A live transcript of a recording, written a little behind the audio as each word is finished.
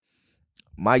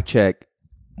Mic check.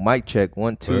 Mic check.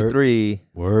 1, 2, Word. 3.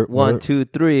 Word. 1, 2,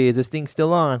 3. Is this thing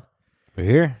still on? We're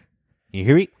here. You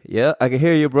hear me? Yeah, I can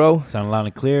hear you, bro. Sounding loud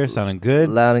and clear. Sounding good.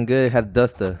 Loud and good. Had to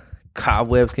dust the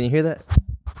cobwebs. Can you hear that?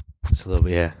 It's a little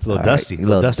bit, yeah. It's a little All dusty. right, A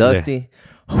little dusty.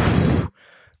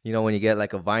 You know when you get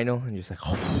like a vinyl and you're just like,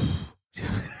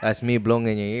 that's me blowing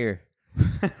in your ear.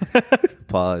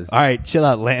 Pause. All right, chill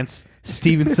out, Lance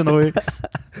Stevenson over here.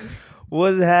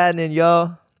 What's happening,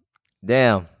 y'all?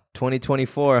 Damn,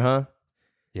 2024, huh?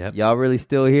 Yep. Y'all really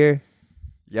still here?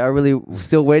 Y'all really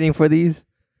still waiting for these?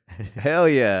 Hell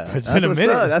yeah. It's been a minute.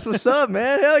 Up. That's what's up,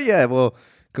 man. Hell yeah. Well,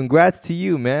 congrats to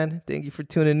you, man. Thank you for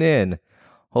tuning in.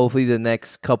 Hopefully the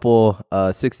next couple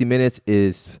 60 minutes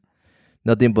is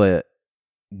nothing but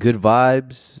good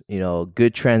vibes, you know,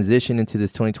 good transition into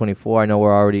this 2024. I know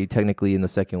we're already technically in the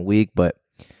second week, but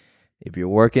if you're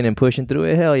working and pushing through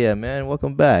it, hell yeah, man.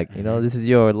 Welcome back. You know, this is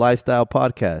your lifestyle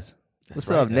podcast. What's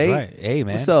up, Nate? Right. Hey,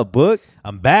 man. What's up, Book?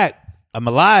 I'm back. I'm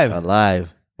alive.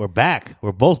 Alive. We're back.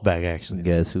 We're both back, actually.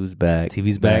 Guess who's back?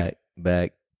 TV's back.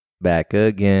 Back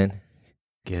again.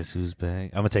 Guess who's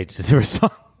back? I'm going to take this to a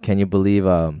song. Can you believe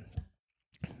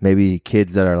maybe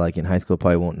kids that are like in high school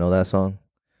probably won't know that song?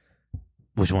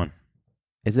 Which one?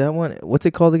 Is that one? What's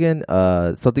it called again?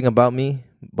 Something About Me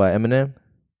by Eminem.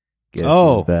 Guess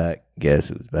who's back? Guess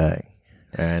who's back?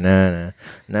 Nah, nah,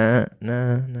 nah,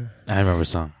 nah, nah. I remember the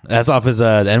song. That's off his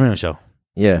the Eminem show.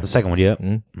 Yeah. The second one, yeah.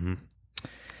 Mm-hmm.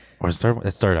 Or the third one?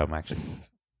 It's third album, actually.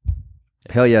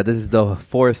 Hell yeah, this is the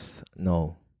fourth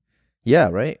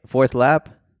lap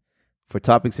for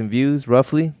Topics and Views,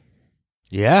 roughly.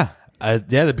 Yeah.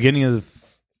 The beginning of...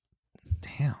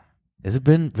 Damn. Has it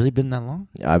really been that long?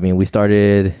 I mean, we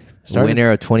started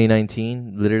winter of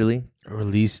 2019, literally. Or at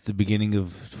least the beginning of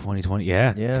 2020.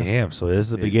 Yeah. Yeah. Damn. So this is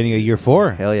the beginning of year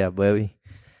 4. Hell yeah, baby.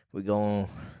 We're going...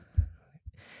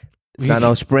 It's not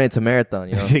no sprint, it's a marathon.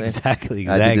 You know what I'm Exactly.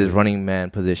 I did this running man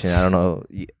position. I don't know.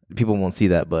 People won't see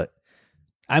that, but...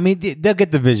 I mean, they'll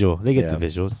get the visual. They get the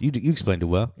visual. You explained it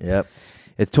well. Yep.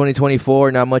 It's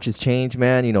 2024. Not much has changed,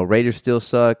 man. You know, Raiders still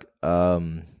suck.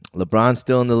 LeBron's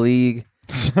still in the league.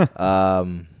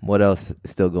 What else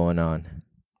is still going on?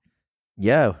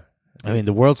 Yeah. I mean,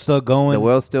 the world's still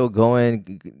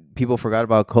going. People forgot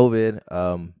about COVID.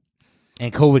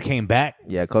 And COVID came back.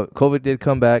 Yeah, COVID did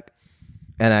come back.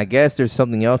 And I guess there's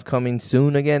something else coming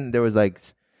soon again. There was like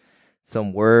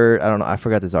some word. I don't know. I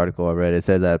forgot this article I read. It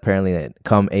said that apparently that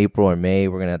come April or May,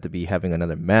 we're going to have to be having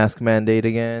another mask mandate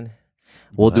again.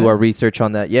 We'll do our research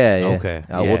on that. Yeah. Okay.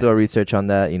 We'll do our research on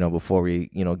that, before we,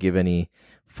 give any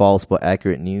false but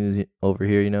accurate news over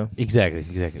here,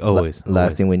 Exactly. Always.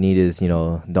 Last thing we need is,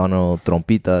 Donald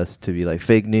Trumpitas to be like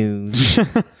fake news.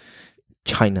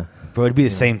 China. Bro, it'd be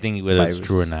the same thing whether it's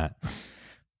true or not.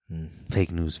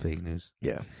 Fake news.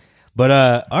 Yeah. But,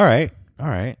 all right.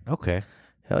 Okay.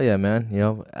 Hell yeah,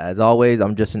 man. As always,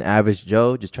 I'm just an average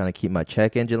Joe, just trying to keep my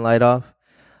check engine light off.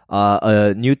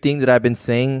 A new thing that I've been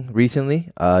saying recently,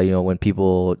 when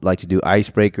people like to do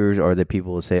icebreakers or that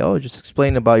people will say, oh, just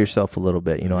explain about yourself a little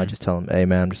bit. I just tell them, hey,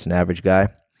 man, I'm just an average guy.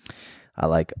 I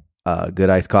like good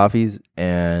iced coffees.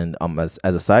 And as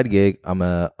a side gig, I'm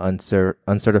a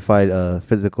uncertified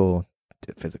physical,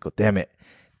 damn it.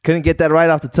 Couldn't get that right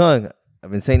off the tongue. I've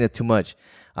been saying it too much.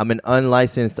 I'm an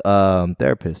unlicensed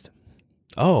therapist.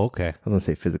 Oh, okay. I was going to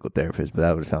say physical therapist, but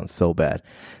that would sound so bad.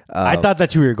 I thought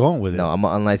that you were going with it. No, I'm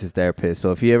an unlicensed therapist.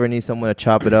 So if you ever need someone to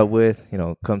chop it up with,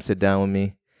 come sit down with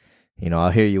me. I'll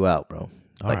hear you out, bro.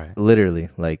 All right. Literally.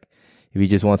 Like, if you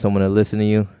just want someone to listen to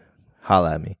you,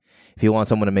 holla at me. If you want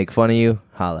someone to make fun of you,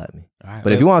 holla at me. All right,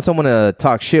 but if you want someone to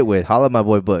talk shit with, holla at my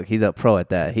boy Book. He's a pro at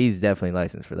that. He's definitely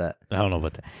licensed for that. I don't know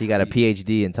about that. He got a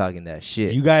PhD in talking that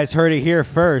shit. You guys heard it here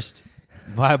first.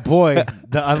 My boy,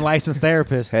 the unlicensed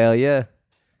therapist. Hell yeah.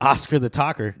 Oscar the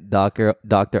Talker. Dr.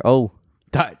 O.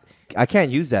 I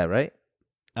can't use that, right?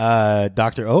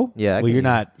 Dr. O? Yeah. Well, you're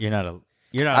not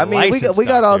I mean, we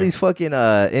got all these fucking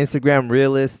Instagram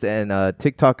realists and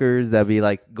TikTokers that be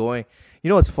like going. You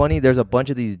know what's funny? There's a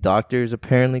bunch of these doctors,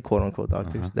 apparently, quote unquote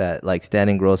doctors, that like stand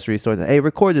in grocery stores. Hey,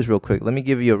 record this real quick. Let me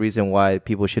give you a reason why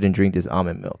people shouldn't drink this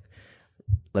almond milk.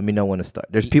 Let me know when to start.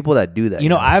 There's people that do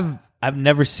that. I've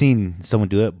never seen someone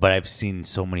do it, but I've seen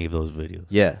so many of those videos.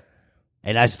 Yeah.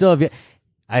 And I still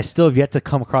have yet to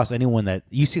come across anyone that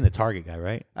you've seen the Target guy,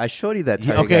 right? I showed you that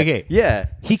Target guy. Okay. Yeah.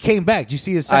 He came back. Did you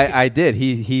see his second? I did.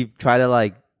 He tried to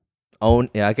like own.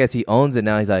 Yeah, I guess he owns it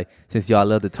now. He's like, since y'all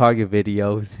love the Target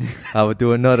videos, I would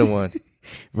do another one.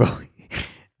 Bro,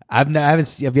 I've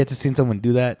yet to see someone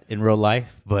do that in real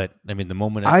life, but I mean the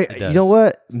moment you know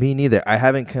what? Me neither. I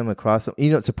haven't come across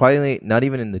him. Surprisingly, not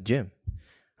even in the gym.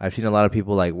 I've seen a lot of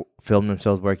people like film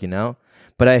themselves working out.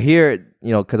 But I hear,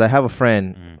 because I have a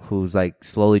friend who's like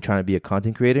slowly trying to be a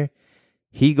content creator.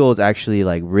 He goes actually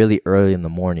like really early in the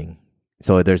morning,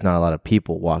 so there's not a lot of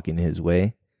people walking his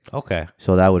way. Okay.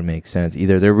 So that would make sense.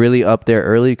 Either they're really up there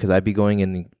early because I'd be going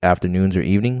in the afternoons or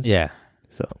evenings. Yeah.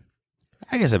 So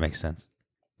I guess that makes sense.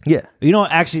 Yeah.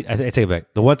 Actually, I take it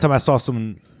back. The one time I saw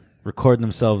someone recording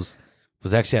themselves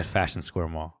was actually at Fashion Square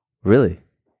Mall. Really?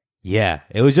 Yeah.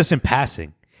 It was just in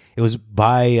passing. It was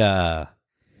by,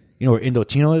 where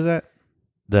Indochino is at?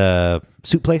 The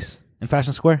soup place in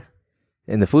Fashion Square?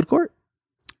 In the food court?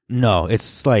 No,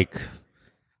 it's like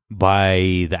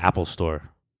by the Apple store.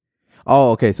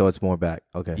 Oh, okay. So it's more back.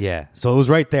 Okay. Yeah. So it was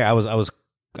right there. I was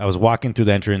walking through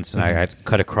the entrance and I had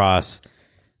cut across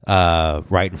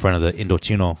right in front of the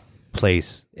Indochino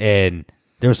place, and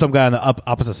there was some guy on the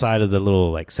opposite side of the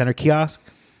little like center kiosk.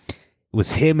 It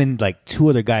was him and like two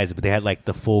other guys, but they had like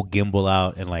the full gimbal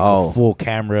out and like a full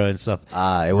camera and stuff.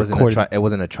 It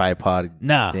wasn't a tripod.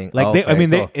 Nah, thing. Like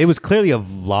it was clearly a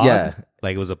vlog. Yeah.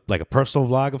 Like it was a personal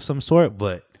vlog of some sort,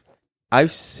 but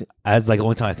that's like the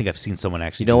only time I think I've seen someone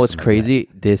actually. You know what's crazy?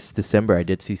 Like this December, I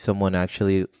did see someone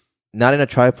actually not in a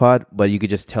tripod, but you could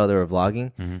just tell they were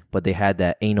vlogging. Mm-hmm. But they had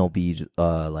that anal bead,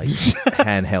 like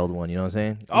handheld one. You know what I'm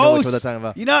saying? You know which one I'm talking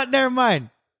about? You know what? Never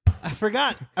mind. I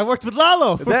forgot. I worked with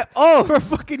Lalo for a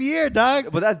fucking year,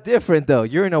 dog. But that's different, though.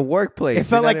 You're in a workplace. It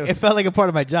felt like a part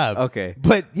of my job. Okay.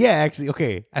 But yeah, actually,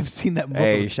 okay. I've seen that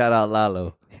multiple times. Shout out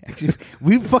Lalo. Actually,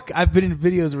 I've been in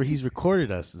videos where he's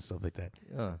recorded us and stuff like that.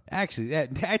 Actually, yeah,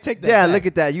 I take that. Yeah, back. Look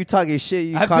at that. You talking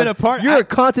shit. I've been a part. You're a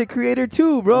content creator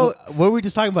too, bro. What were we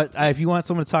just talking about? If you want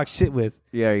someone to talk shit with,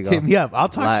 there you go. Hit me up. I'll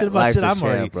talk shit about shit I'm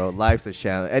already. Bro, life's a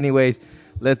channel. Anyways,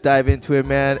 let's dive into it,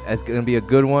 man. It's gonna be a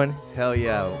good one. Hell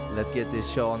yeah. Let's get this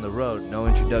show on the road. No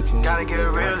introduction. Gotta get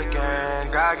real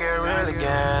again. Gotta get real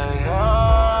again.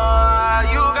 Oh,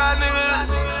 you got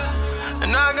niggas,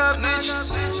 and I got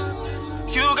bitches.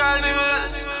 You got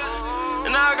niggas,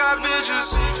 and I got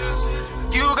bitches.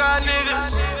 You got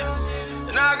niggas,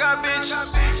 and I got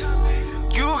bitches.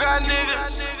 You got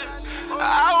niggas.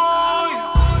 I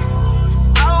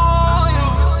want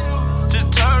you to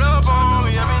turn up on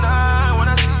me every night when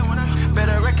I see you.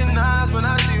 Better recognize when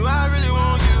I see you. I really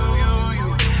want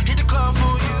you. Hit the club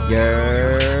for you.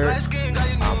 Yeah,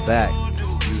 I'm back.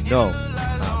 You know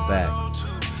I'm back.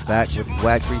 Back with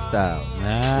Whack Freestyle.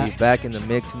 He's back in the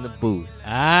mix in the booth.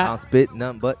 I'm spit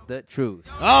nothing but the truth.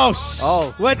 What?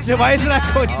 Why isn't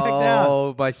I going back down?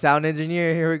 Oh, my sound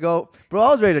engineer. Here we go. Bro, I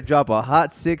was ready to drop a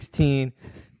hot 16.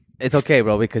 It's okay,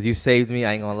 bro, because you saved me.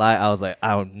 I ain't gonna lie. I was like,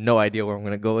 I have no idea where I'm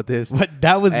gonna go with this. But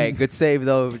that was good save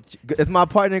though. It's my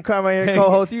partner in crime right here,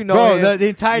 co-host. You know bro, him. The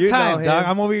entire time, dog.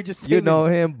 I'm over here just saving. You know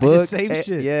him, Book. Save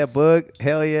shit. Yeah, Book.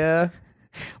 Hell yeah.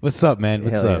 What's up, man?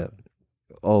 What's up? Yeah.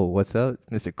 Oh, what's up?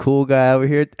 Mr. Cool Guy over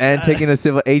here and taking a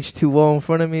sip of H2O in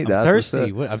front of me. I'm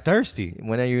thirsty. I'm thirsty.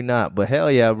 When are you not? But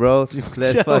hell yeah, bro.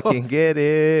 Let's fucking get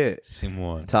it.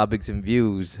 Simon. Topics and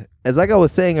views. As like I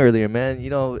was saying earlier, man,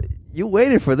 you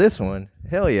waited for this one.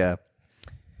 Hell yeah.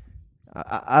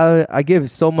 I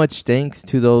give so much thanks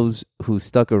to those who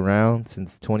stuck around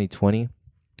since 2020.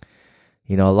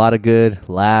 A lot of good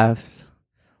laughs,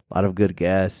 a lot of good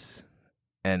guests.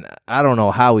 And I don't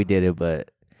know how we did it, but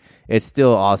it's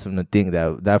still awesome to think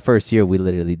that first year we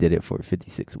literally did it for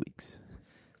 56 weeks.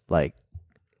 Like,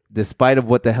 despite of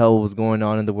what the hell was going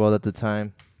on in the world at the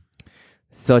time,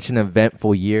 such an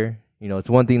eventful year. It's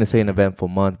one thing to say an eventful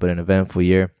month, but an eventful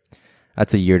year,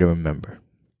 that's a year to remember.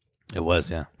 It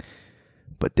was, yeah.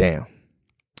 But damn.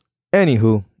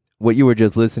 Anywho, what you were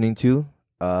just listening to,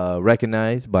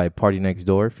 Recognized by Party Next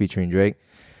Door featuring Drake.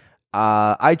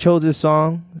 I chose this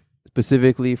song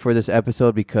specifically for this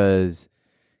episode because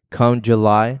come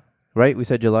July, right? We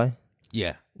said July?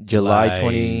 Yeah. July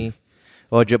 20.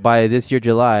 Well, by this year,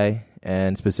 July,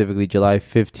 and specifically July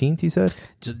 15th, you said?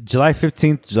 July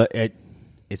 15th,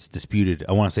 it's disputed.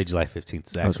 I want to say July 15th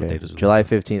is the actual date. July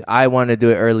 15th. I wanted to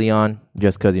do it early on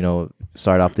just because,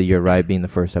 start off the year right, being the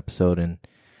first episode, and,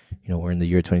 we're in the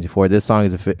year 2024. This song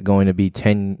is going to be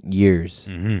 10 years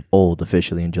old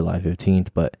officially in July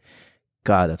 15th, but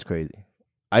God, that's crazy.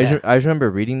 I just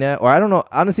remember reading that, or I don't know.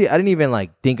 Honestly, I didn't even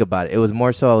think about it. It was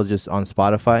more so I was just on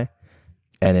Spotify,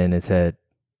 and then it said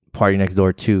Party Next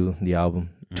Door 2, the album,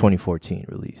 2014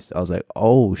 released. I was like,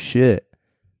 oh shit,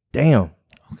 damn,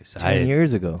 okay, so 10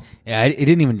 years ago. Yeah, it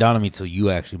didn't even dawn on me until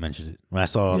you actually mentioned it. When I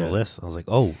saw it on the list, I was like,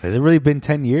 oh, has it really been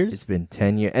 10 years? It's been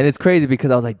 10 years, and it's crazy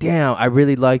because I was like, damn, I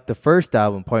really liked the first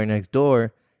album, Party Next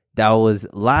Door. That was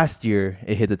last year.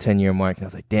 It hit the 10-year mark, and I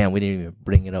was like, damn, we didn't even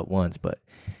bring it up once, but.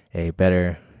 Hey,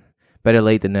 better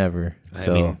late than never.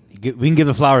 So we can give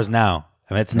the flowers now.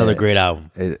 I mean, it's another great album.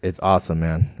 It's awesome,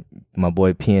 man. My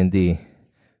boy P&D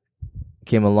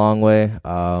came a long way.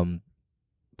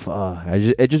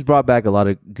 It just brought back a lot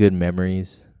of good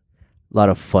memories, a lot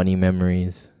of funny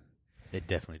memories. It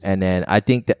definitely did. And then I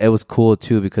think that it was cool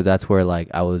too because that's where like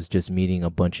I was just meeting a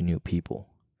bunch of new people,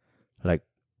 like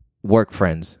work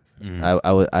friends.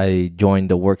 I joined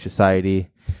the work society.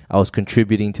 I was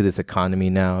contributing to this economy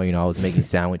now. You know, I was making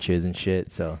sandwiches and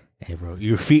shit. So hey, bro,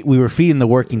 we were feeding the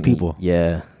working people.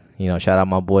 Yeah, you know, shout out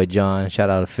my boy John. Shout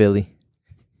out to Philly.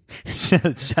 shout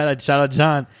out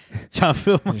John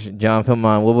Philmon. John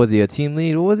Philmon. What was he? A team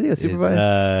lead? What was he? A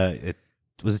supervisor?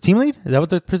 Was it team lead? Is that what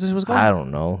the position was called? I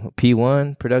don't know.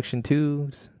 P1 production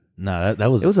 2s. No, that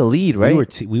was. It was a lead, right?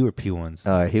 We were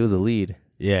P1s. He was a lead.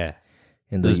 Yeah.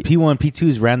 And those P1,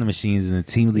 P2s ran the machines, and the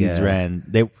team leads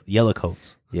ran yellow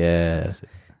coats. Yeah,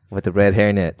 with the red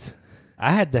hairnets.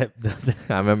 I had that.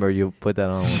 I remember you put that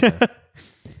on. One time.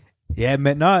 Yeah,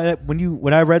 man. No,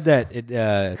 when I read that, it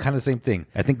kind of the same thing.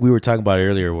 I think we were talking about it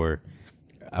earlier, where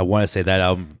I want to say that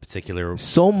album in particular.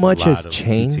 So much has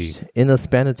changed in the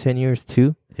span of 10 years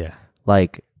too. Yeah,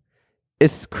 like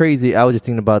it's crazy. I was just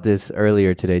thinking about this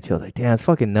earlier today too. I was like, damn, it's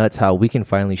fucking nuts how we can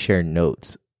finally share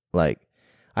notes. Like,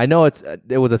 I know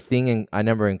there was a thing I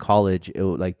remember in college. It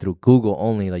was like through Google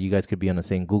only. Like you guys could be on the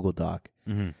same Google Doc.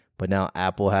 Mm-hmm. But now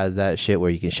Apple has that shit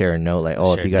where you can share a note. Like,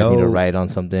 if you guys need to write on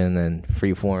something, then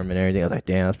freeform and everything. I was like,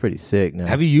 damn, that's pretty sick. Now.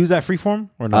 Have you used that freeform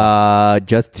or not?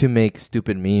 Just to make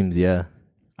stupid memes. Yeah,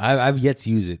 I've yet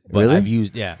to use it. But really? I've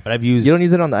used. You don't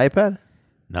use it on the iPad?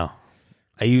 No,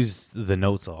 I use the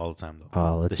notes all the time though.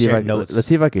 Oh, let's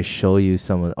see if I can show you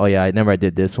some of. Oh yeah, I remember I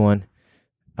did this one.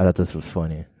 I thought this was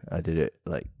funny. I did it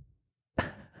like.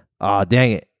 Oh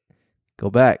dang it! Go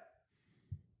back.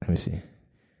 Let me see.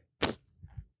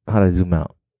 How did I zoom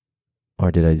out?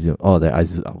 Or did I zoom? Oh, there I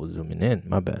was zooming in.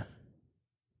 My bad.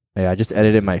 Yeah, I just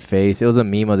edited my face. It was a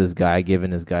meme of this guy giving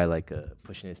this guy like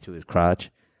pushing his to his crotch.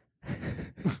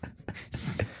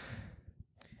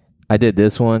 I did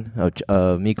this one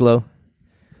of Miklo.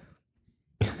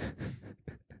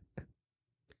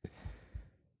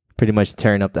 Pretty much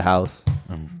tearing up the house.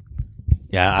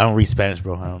 Yeah, I don't read Spanish,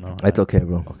 bro. I don't know. It's okay,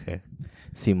 bro. Okay.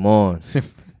 Simón.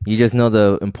 You just know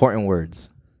the important words.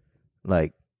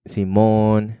 Like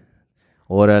Simón,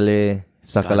 órale,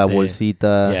 saca la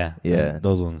bolsita. Yeah.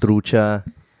 Those ones. Trucha.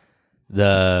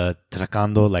 The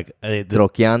tracando, like.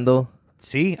 Troqueando.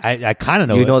 See? I kind of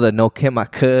know You know the no quema.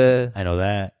 I know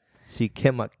that. Si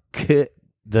quema.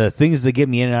 The things that get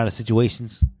me in and out of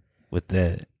situations with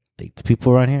the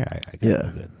people around here, I'm good.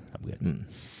 I'm good. Mm.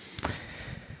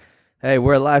 Hey,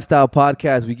 we're a lifestyle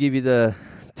podcast. We give you the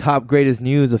top greatest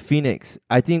news of Phoenix.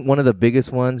 I think one of the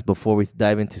biggest ones before we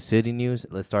dive into city news,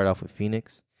 let's start off with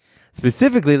Phoenix.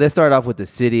 Specifically, let's start off with the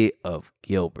city of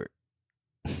Gilbert.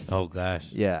 Oh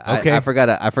gosh. Yeah. Okay. I forgot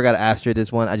to ask you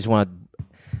this one. I just want to,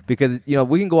 because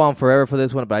we can go on forever for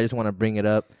this one, but I just want to bring it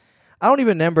up. I don't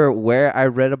even remember where I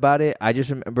read about it. I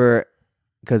just remember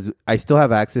because I still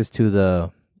have access to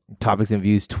the Topics and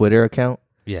Views Twitter account.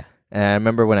 Yeah. And I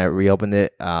remember when I reopened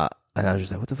it, and I was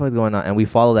just like, what the fuck is going on? And we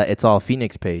follow that It's All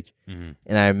Phoenix page. Mm-hmm.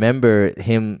 And I remember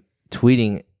him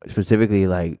tweeting specifically,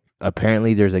 like,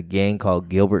 apparently there's a gang called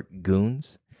Gilbert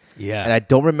Goons. Yeah. And I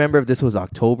don't remember if this was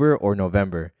October or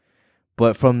November.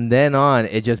 But from then on,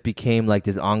 it just became like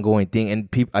this ongoing thing. And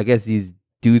I guess these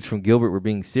dudes from Gilbert were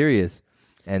being serious.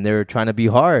 And they were trying to be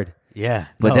hard. Yeah.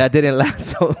 But that didn't last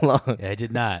so long. Yeah, it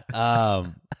did not.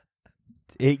 Bro,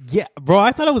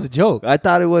 I thought it was a joke. I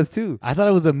thought it was too. I thought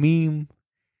it was a meme.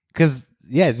 Because,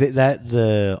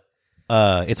 It's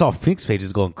All Phoenix page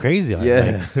is going crazy on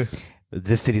it. Like,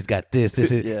 this city's got this. This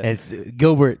is and it's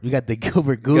Gilbert. We got the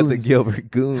Gilbert Goons. We got the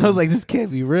Gilbert Goons. I was like, this can't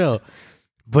be real.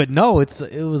 But no, it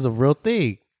was a real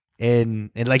thing. And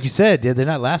like you said, they're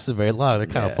not lasting very long. They're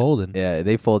kind of folding. Yeah,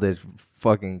 they folded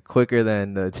fucking quicker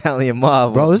than the Italian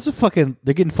mob. Bro, this is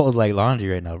they're getting folded like laundry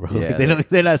right now, bro. Yeah, like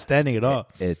they're not standing at all.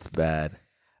 It's bad.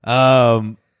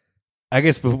 I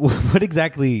guess, but what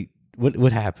exactly...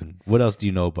 What happened? What else do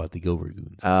you know about the Gilbert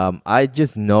Goons? I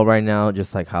just know right now,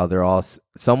 just like how they're all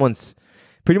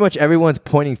pretty much everyone's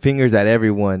pointing fingers at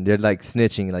everyone. They're like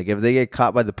snitching. Like if they get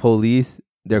caught by the police,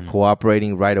 they're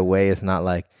cooperating right away. It's not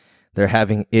like they're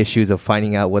having issues of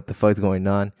finding out what the fuck's going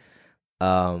on.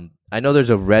 I know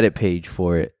there's a Reddit page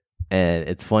for it, and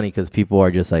it's funny because people are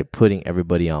just like putting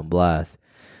everybody on blast.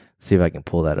 Let's see if I can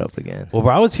pull that up again. Well,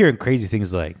 I was hearing crazy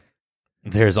things like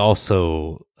there's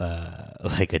also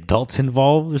like adults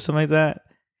involved or something like that.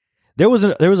 There was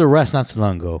an arrest not so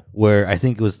long ago where I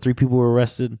think it was 3 people were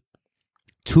arrested.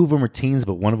 2 of them were teens,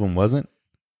 but one of them wasn't.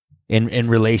 In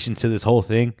relation to this whole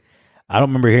thing, I don't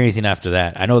remember hearing anything after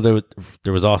that. I know there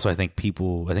was also, I think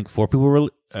 4 people were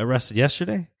arrested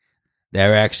yesterday. They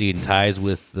were actually in ties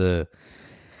with the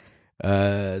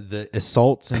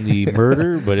assaults and the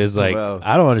murder, but it's like, Bro,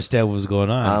 I don't understand what was going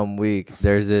on. I'm weak.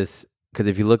 There's this, because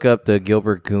if you look up the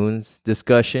Gilbert Goons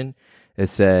discussion, it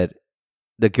said,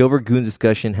 the Gilbert Goons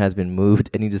discussion has been moved.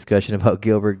 Any discussion about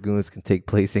Gilbert Goons can take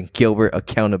place in Gilbert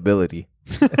accountability.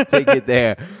 Take it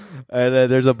there. And then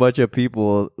there's a bunch of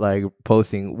people like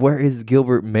posting, where is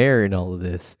Gilbert Mayer in all of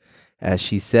this? As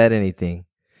she said anything.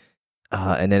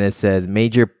 And then it says,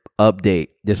 major update.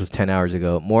 This was 10 hours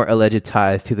ago. More alleged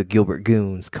ties to the Gilbert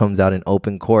Goons comes out in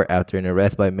open court after an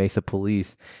arrest by Mesa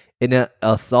police in an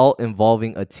assault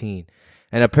involving a teen.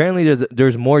 And apparently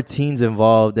there's more teens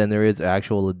involved than there is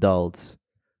actual adults,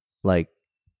 like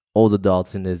old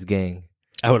adults in this gang.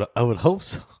 I would hope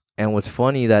so. And what's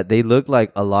funny that they look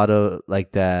like a lot of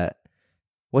like that.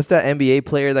 What's that NBA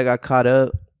player that got caught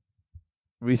up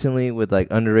recently with like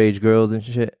underage girls and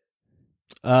shit?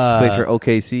 Plays for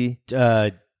OKC.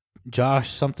 Josh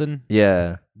something.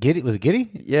 Yeah. Giddy, was it Giddy?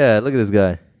 Yeah. Look at this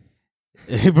guy.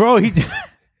 Bro, is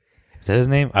that his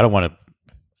name? I don't want to.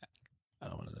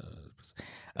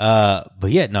 But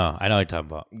yeah, no, I know what you're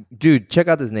talking about. Dude, check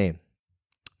out this name.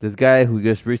 This guy who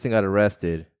just recently got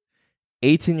arrested,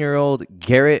 18-year-old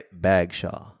Garrett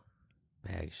Bagshaw.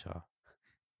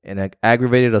 In an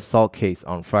aggravated assault case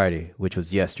on Friday, which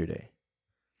was yesterday.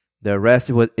 The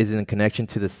arrest is in connection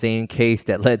to the same case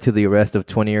that led to the arrest of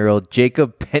 20-year-old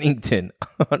Jacob Pennington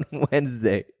on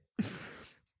Wednesday.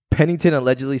 Pennington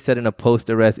allegedly said in a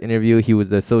post-arrest interview he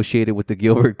was associated with the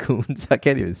Gilbert Goons. I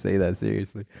can't even say that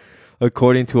seriously.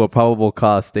 According to a probable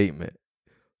cause statement.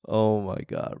 Oh my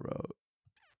God, bro.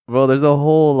 Bro, there's a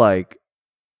whole like,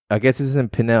 I guess this is in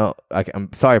Pinal.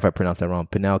 I'm sorry if I pronounced that wrong.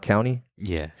 Pinal County?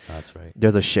 Yeah, that's right.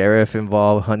 There's a sheriff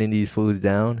involved hunting these foods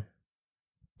down.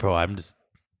 Bro,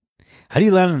 how do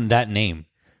you land on that name?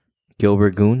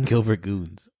 Gilbert Goons? Gilbert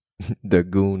Goons. The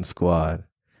Goon Squad.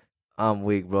 I'm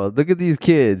weak, bro. Look at these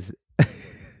kids.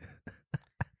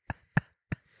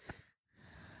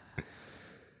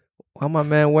 Why my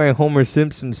man wearing Homer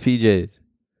Simpson's PJs?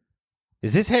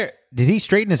 Is his hair? Did he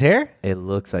straighten his hair? It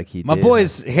looks like he My did.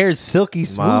 boy's hair is silky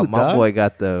smooth, My boy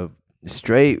got the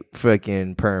straight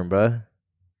freaking perm, bro.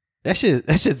 That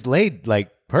shit's laid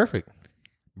like perfect.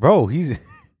 Bro, he's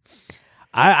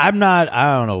I don't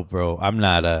know, bro.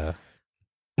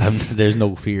 There's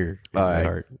no fear in my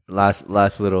heart.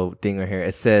 Last little thing right here.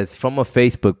 It says from a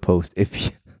Facebook post,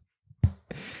 if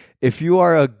you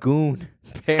are a goon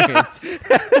parent,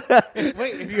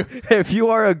 if you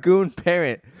are a goon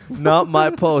parent, not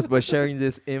my post, but sharing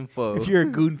this info. If you're a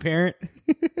goon parent,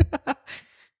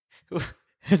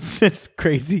 it's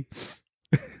crazy.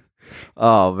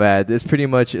 Oh man, this pretty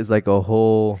much is like a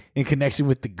whole in connection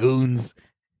with the goons,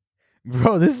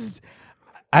 bro.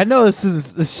 I know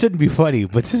this shouldn't be funny,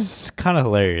 but this is kind of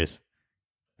hilarious.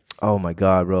 Oh my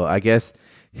God, bro! I guess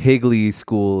Higley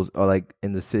schools are like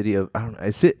in the city of, I don't know.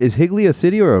 Is Higley a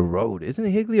city or a road? Isn't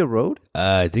Higley a road?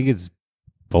 I think it's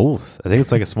both. I think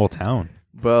it's like a small town.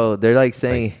 Bro, they're like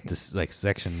saying like this like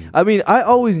section. I mean, I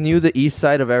always knew the east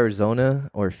side of Arizona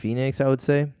or Phoenix, I would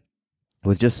say,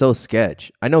 was just so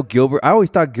sketch. I know Gilbert. I always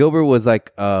thought Gilbert was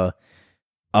like a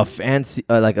fancy,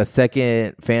 like a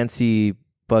second fancy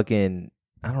fucking,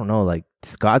 I don't know, like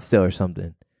Scottsdale or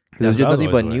something. There's just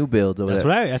nothing but new builds over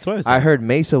there. That's what I was I heard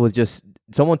Mesa was just,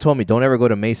 someone told me, don't ever go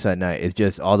to Mesa at night. It's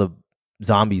just all the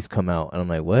zombies come out. And I'm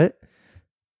like, what?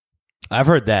 I've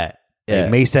heard that. Yeah.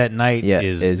 Like Mesa at night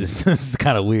is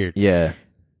kind of weird. Yeah.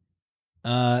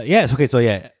 Yes. Okay. So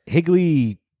yeah,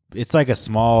 Higley. It's like a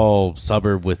small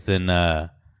suburb within. What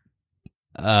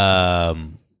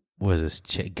is this?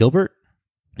 Gilbert.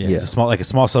 Yeah, it's a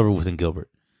small suburb within Gilbert.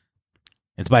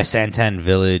 It's by Santan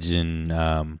Village in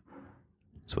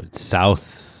it's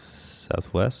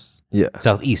southwest. Yeah.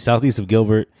 Southeast of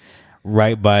Gilbert,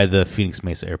 right by the Phoenix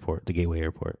Mesa Airport, the Gateway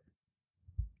Airport,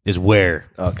 is where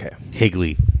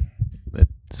Higley, the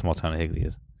small town of Higley,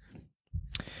 is.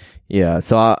 Yeah,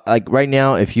 so like right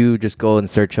now, if you just go and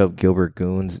search up Gilbert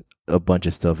Goons, a bunch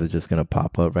of stuff is just gonna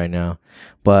pop up right now.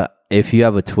 But if you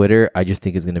have a Twitter, I just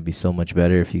think it's gonna be so much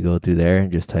better if you go through there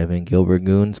and just type in Gilbert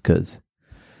Goons. Because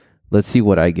let's see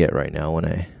what I get right now when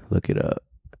I look it up.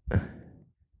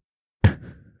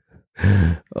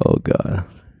 Oh God,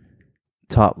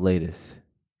 top latest.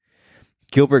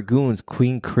 Gilbert Goons,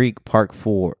 Queen Creek, Part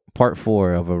 4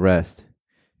 of arrest.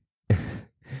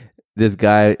 This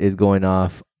guy is going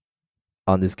off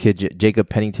on this kid, Jacob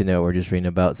Pennington, that we're just reading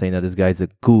about, saying that this guy's a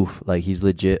goof. Like, he's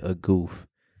legit a goof.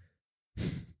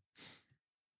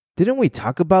 Didn't we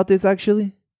talk about this,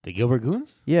 actually? The Gilbert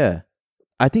Goons? Yeah.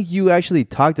 I think you actually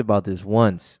talked about this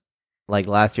once, like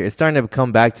last year. It's starting to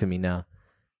come back to me now.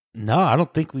 No, I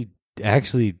don't think we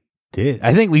actually did.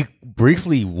 I think we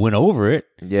briefly went over it.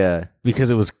 Yeah. Because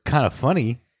it was kind of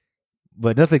funny,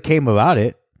 but nothing came about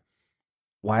it.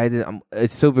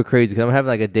 It's super crazy because I'm having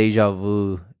like a deja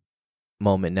vu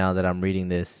moment now that I'm reading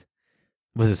this.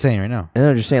 What's it saying right now? And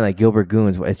I'm just saying like Gilbert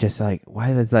Goons. It's just like,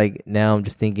 why is like now I'm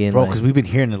just thinking, bro, because we've been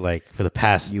hearing it like for the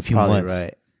past few months.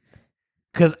 Right.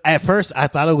 Because at first I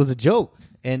thought it was a joke,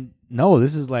 and no,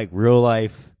 this is like real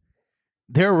life.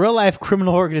 They're a real life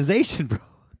criminal organization, bro.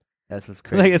 That's what's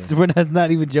crazy. Like we're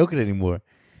not even joking anymore.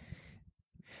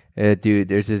 Dude,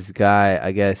 there's this guy.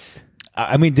 I guess.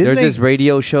 I mean, this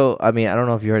radio show. I mean, I don't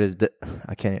know if you heard it.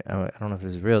 I don't know if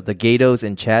this is real. The Gatos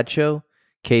and Chad show,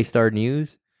 K-Star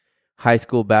News. High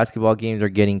school basketball games are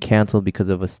getting canceled because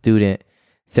of a student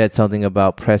said something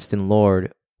about Preston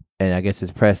Lord, and I guess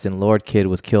this Preston Lord kid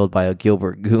was killed by a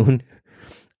Gilbert Goon.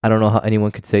 I don't know how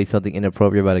anyone could say something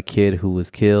inappropriate about a kid who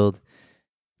was killed.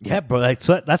 Yeah, bro. Like,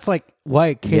 so that's like why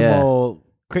it came all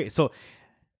crazy. So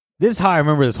this is how I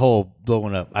remember this whole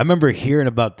blowing up. I remember hearing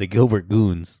about the Gilbert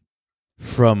Goons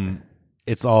from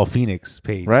It's All Phoenix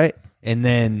page, right? And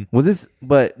then was this?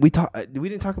 But we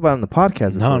didn't talk about it on the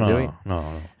podcast. Before,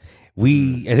 no.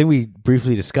 I think we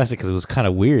briefly discussed it because it was kind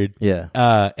of weird. Yeah.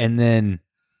 And then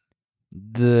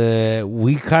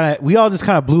we all just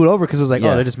kind of blew it over because it was like,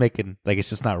 oh, they're just making like it's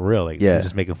just not real. Like they're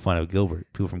just making fun of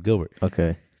people from Gilbert.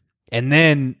 Okay. And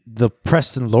then the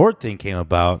Preston Lord thing came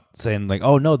about saying like,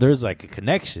 oh no, there's like a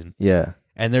connection. Yeah.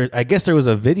 And I guess there was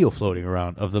a video floating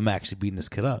around of them actually beating this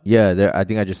kid up. Yeah, I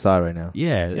think I just saw it right now.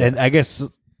 Yeah. And I guess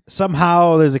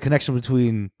somehow there's a connection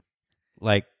between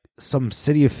like some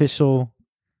city official.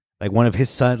 Like one of his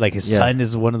son, like his son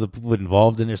is one of the people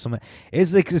involved in it or something.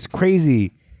 It's like this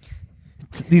crazy,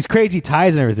 these crazy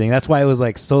ties and everything. That's why it was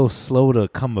like so slow to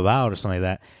come about or something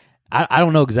like that. I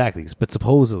don't know exactly, but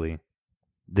supposedly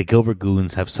the Gilbert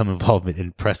Goons have some involvement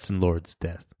in Preston Lord's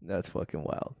death. That's fucking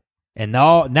wild. And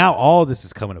now all this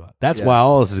is coming about. That's why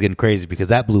all this is getting crazy because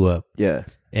that blew up. Yeah.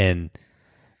 And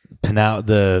Pinal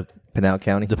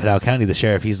County, the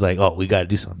sheriff, he's like, oh, we got to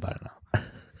do something about it now.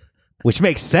 Which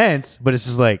makes sense, but it's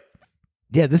just like,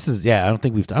 I don't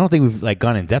think we've like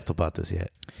gone in depth about this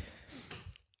yet.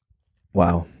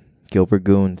 Wow. Gilbert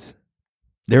Goons.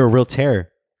 They're a real terror.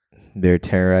 They're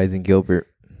terrorizing Gilbert.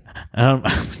 I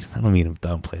don't mean to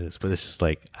downplay this, but it's just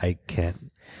like I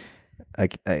can't.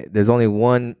 There's only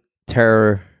one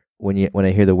terror when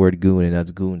I hear the word goon, and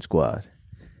that's Goon Squad.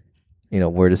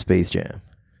 Word of Space Jam.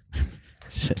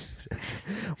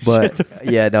 But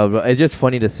it's just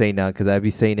funny to say now because I'd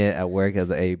be saying it at work as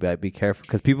hey, be careful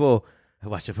because people.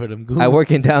 Watch it for them goons. I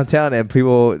work in downtown and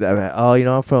people,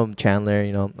 I'm from Chandler,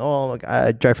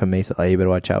 I drive from Mesa. You better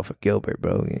watch out for Gilbert,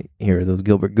 bro. You hear those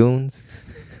Gilbert Goons?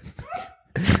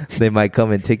 They might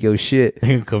come and take your shit.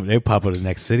 They pop up the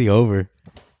next city over.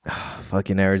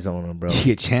 Fucking Arizona, bro. You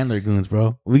get Chandler Goons,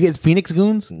 bro. We get Phoenix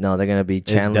Goons? No, they're gonna be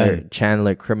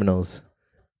Chandler criminals.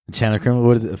 Chandler criminal.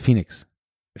 What is it? Phoenix.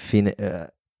 Phoenix.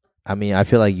 I mean, I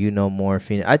feel like you know more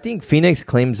Phoenix. I think Phoenix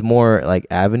claims more like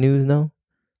avenues, no?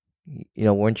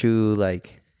 Weren't you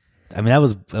like? I mean, that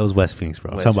was West Phoenix,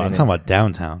 bro. I'm talking about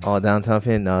downtown. Oh, downtown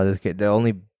Phoenix. No, the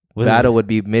only battle would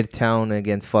be Midtown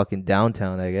against fucking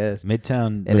downtown, I guess.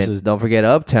 Midtown, and then don't forget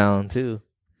Uptown too.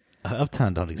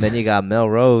 Uptown don't exist. Then you got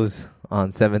Melrose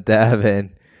on 7th Ave, and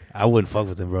I wouldn't fuck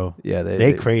with them, bro. Yeah,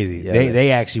 they crazy. Yeah,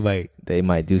 they actually might. They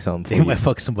might do something. They might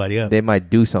fuck somebody up. They might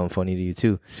do something funny to you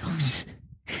too.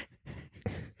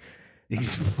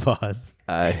 These bars.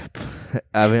 I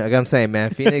mean, like I'm saying, man,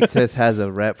 Phoenix just has a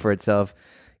rep for itself.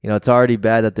 It's already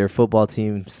bad that their football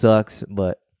team sucks,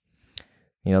 but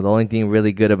the only thing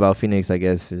really good about Phoenix, I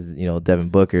guess, is Devin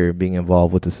Booker being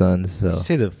involved with the Suns. So did you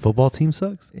say the football team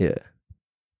sucks?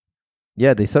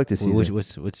 Yeah, they suck this season.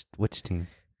 Which team?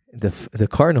 The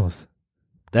Cardinals.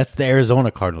 That's the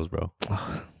Arizona Cardinals, bro.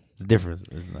 It's different,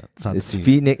 isn't it? It's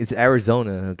Phoenix. It's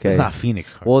Arizona. Okay, it's not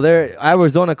Phoenix Well, Cardinals.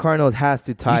 Arizona Cardinals has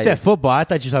to tie. You said football. I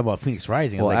thought you were talking about Phoenix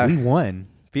Rising. I was like, we won.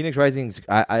 Phoenix Rising's.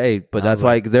 But that's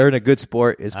why they're in a good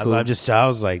sport. It's cool. I was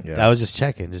just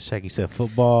checking. You said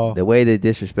football. The way they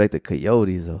disrespect the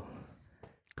Coyotes, though,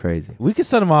 crazy. We could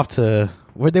send them off to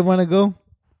where they want to go.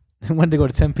 They wanted to go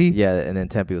to Tempe. Yeah, and then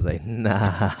Tempe was like,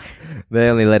 nah. They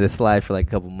only let it slide for like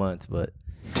a couple months, but.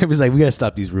 Tempe's like, we gotta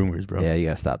stop these rumors, bro. Yeah, you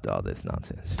gotta stop all this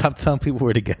nonsense. Stop telling people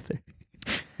we're together.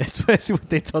 Especially what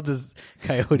they told this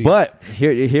Coyote. But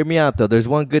hear me out though. There's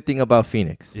one good thing about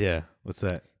Phoenix. Yeah, what's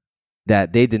that?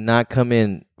 That they did not come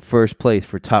in first place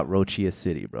for top roachiest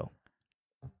city, bro.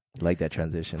 Like that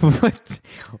transition.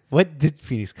 What did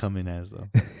Phoenix come in as though?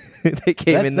 They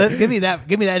came in. Give me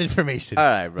that information. All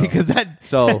right, bro. Because that.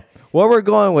 So where we're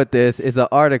going with this is an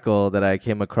article that I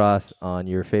came across on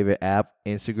your favorite app,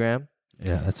 Instagram.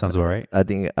 Yeah, that sounds all right. I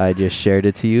think I just shared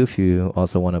it to you if you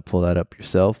also want to pull that up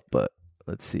yourself. But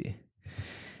let's see.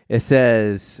 It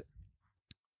says,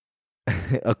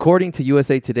 according to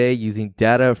USA Today, using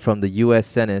data from the U.S.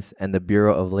 Census and the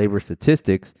Bureau of Labor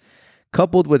Statistics,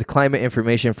 coupled with climate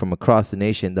information from across the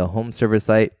nation, the home service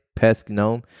site Pest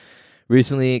Gnome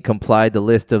recently compiled the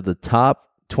list of the top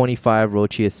 25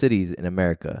 roachiest cities in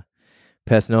America.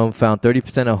 Pest Gnome found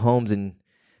 30% of homes in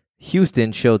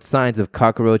Houston showed signs of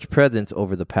cockroach presence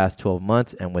over the past 12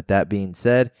 months. And with that being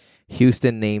said,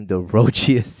 Houston named the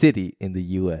roachiest city in the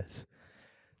U.S.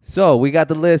 So we got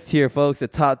the list here, folks. The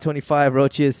top 25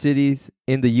 roachiest cities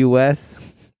in the U.S.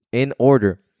 in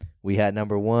order. We had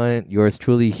number 1, yours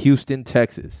truly, Houston,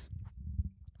 Texas.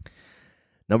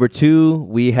 Number 2,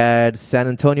 we had San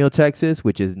Antonio, Texas,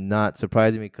 which is not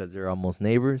surprising because they're almost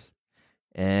neighbors.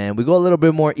 And we go a little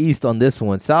bit more east on this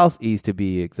one, southeast to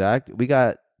be exact. We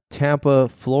got Tampa,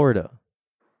 Florida,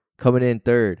 coming in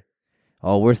 3rd.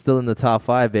 Oh, we're still in the top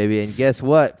 5, baby. And guess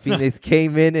what? Phoenix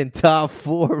came in top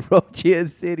 4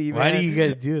 roachiest city, man. Why do you got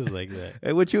to do us like that?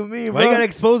 Hey, what you mean, bro? Why you got to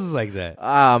expose us like that?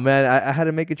 Ah, man, I had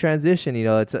to make a transition. You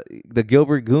know, it's the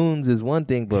Gilbert Goons is one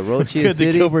thing, but roachiest The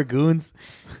city, Gilbert Goons.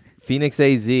 Phoenix,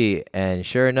 AZ. And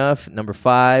sure enough, number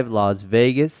 5, Las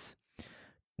Vegas.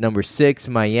 Number 6,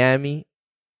 Miami.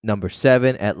 Number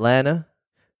 7, Atlanta.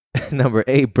 Number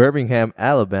 8, Birmingham,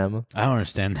 Alabama. I don't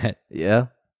understand that. Yeah.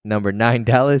 Number 9,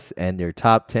 Dallas. And their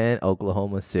top 10,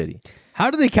 Oklahoma City. How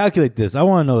do they calculate this? I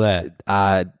want to know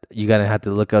that. You got to have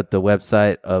to look up the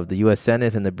website of the U.S.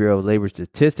 Census and the Bureau of Labor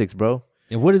Statistics, bro.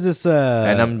 And what is this?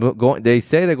 And I'm going. They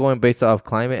say they're going based off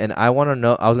climate, and I want to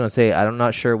know. I was going to say I'm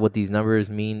not sure what these numbers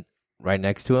mean right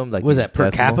next to them. Like, what is that,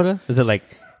 per capita? Is it like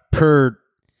for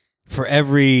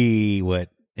every what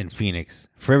in Phoenix?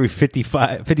 For every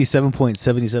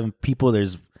 57.77 people,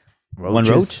 there's one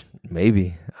roach?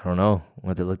 Maybe. I don't know.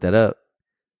 We'll have to look that up.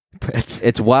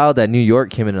 It's wild that New York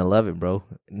came in 11, bro.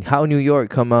 How New York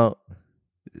come out?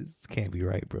 This can't be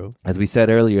right, bro. As we said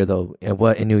earlier, though,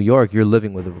 in New York, you're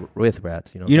living with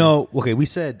rats. Okay, we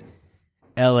said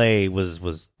L.A. was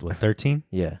what 13?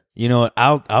 Yeah. You know what?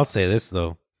 I'll say this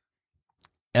though.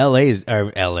 L.A.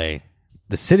 The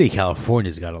city of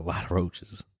California's got a lot of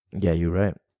roaches. Yeah, you're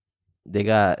right. You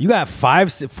got 4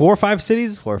 or 5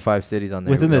 cities? 4 or 5 cities on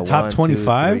there. Within the top 25?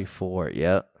 1, 2, 3, 4.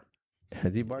 Yep.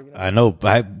 Has he bargained? I know.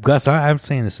 Gus, I'm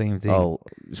saying the same thing. Oh,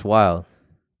 it's wild.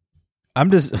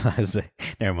 I'm just.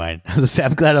 Never mind.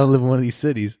 I'm glad I don't live in one of these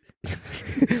cities.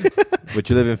 But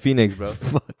you live in Phoenix, bro. I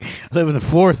live in the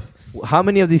 4th. How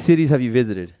many of these cities have you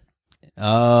visited?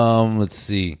 Let's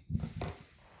see.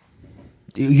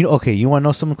 Okay, you want to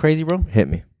know something crazy, bro? Hit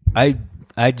me. I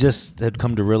just had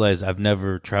come to realize I've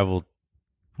never traveled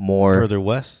further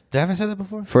west. Have I said that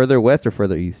before? Further west or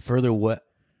further east?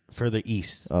 Further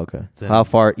east. Okay. How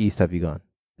far east have you gone?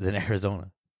 Than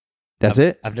Arizona. That's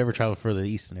it? I've never traveled further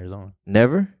east than Arizona.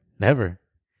 Never?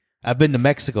 I've been to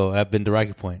Mexico. I've been to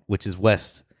Rocky Point, which is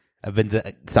west. I've been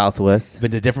to Southwest.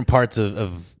 Been to different parts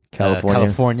of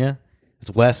California. It's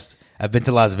west. I've been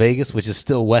to Las Vegas, which is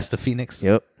still west of Phoenix.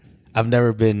 Yep. I've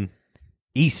never been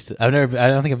east. I don't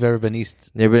think I've ever been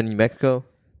east. Never been to New Mexico?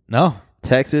 No.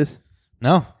 Texas?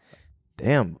 No.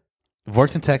 Damn. I've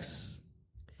worked in Texas.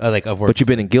 But you've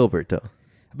been in Gilbert, though.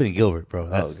 I've been in Gilbert, bro.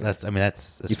 That's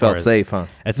you felt safe, huh?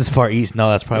 That's as far east. No,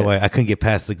 that's probably why I couldn't get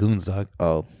past the goons, dog.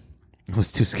 Oh. It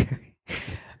was too scary.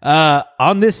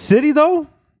 On this city, though,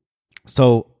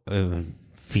 so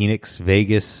Phoenix,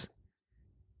 Vegas,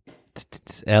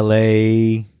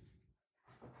 L.A.,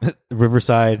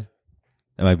 Riverside.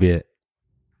 That might be it.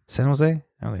 San Jose? I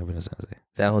don't think I've been to San Jose.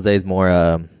 San Jose is more...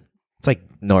 it's like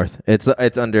north.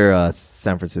 It's under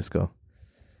San Francisco.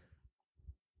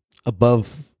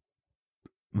 Above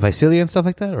Visalia and stuff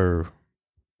like that? Or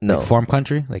no. Like farm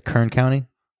country? Like Kern County?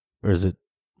 Or is it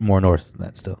more north than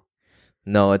that still?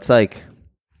 No, it's like...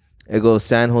 It goes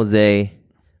San Jose,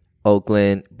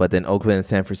 Oakland, but then Oakland and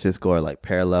San Francisco are like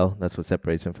parallel. That's what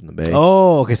separates them from the Bay.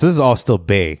 Oh, okay. So this is all still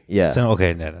Bay. Yeah.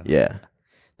 Okay. No. Yeah.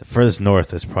 The furthest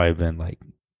north has probably been like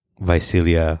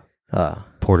Visalia,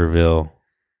 Porterville,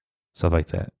 stuff like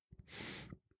that.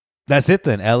 That's it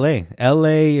then. L.A.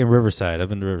 and Riverside. I've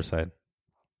been to Riverside.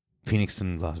 Phoenix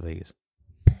and Las Vegas.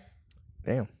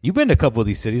 Damn. You've been to a couple of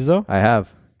these cities though? I have.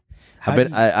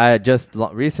 I just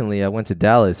recently I went to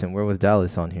Dallas, and where was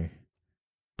Dallas on here?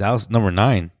 Dallas number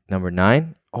 9. Number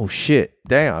 9? Oh shit.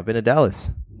 Damn, I've been to Dallas.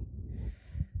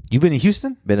 You been to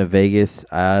Houston? Been to Vegas.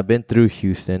 I've been through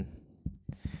Houston.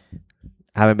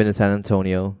 haven't been to San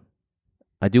Antonio.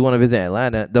 I do want to visit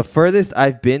Atlanta. The furthest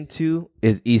I've been to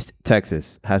is East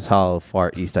Texas. That's how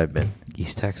far east I've been.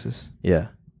 East Texas? Yeah.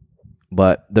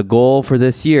 But the goal for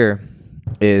this year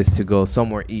is to go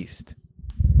somewhere east.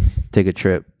 Take a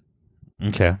trip.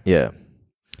 Okay. Yeah.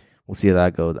 We'll see how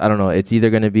that goes. I don't know. It's either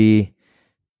going to be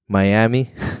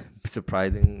Miami.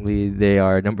 Surprisingly, they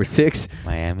are number 6.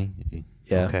 Miami?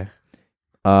 Yeah. Okay.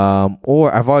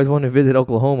 Or I've always wanted to visit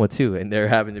Oklahoma too, and they're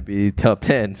having to be top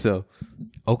 10. So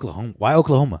Oklahoma? Why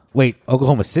Oklahoma? Wait,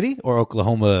 Oklahoma City or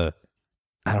Oklahoma?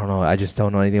 I don't know. I just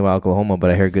don't know anything about Oklahoma,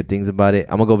 but I heard good things about it.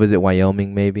 I'm gonna go visit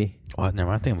Wyoming, maybe. Oh, never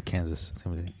mind. I think I'm Kansas.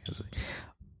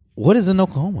 What is in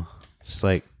Oklahoma? Just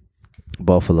like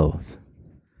Buffaloes.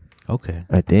 Okay.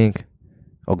 I think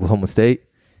Oklahoma State.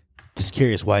 Just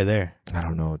curious why there. I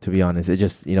don't know. To be honest, it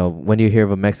just when you hear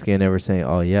of a Mexican ever saying,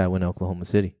 "Oh yeah, I went to Oklahoma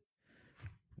City,"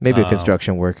 maybe a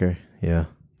construction worker. Yeah,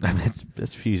 I mean,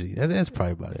 that's fusy. That's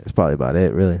probably about it. That's probably about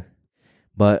it, really.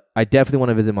 But I definitely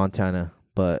want to visit Montana,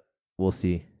 but we'll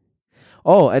see.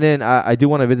 Oh, and then I do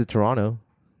want to visit Toronto.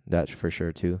 That's for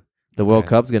sure too. The World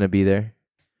Cup's gonna be there.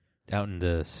 Out in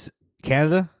the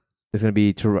Canada. It's gonna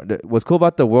be Toronto. What's cool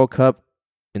about the World Cup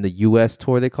in the U.S.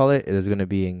 tour, they call it, is gonna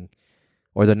be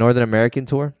or the Northern American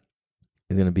tour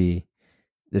is gonna be.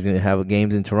 There's gonna have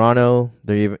games in Toronto.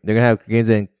 They're gonna have games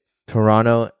in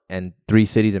Toronto and 3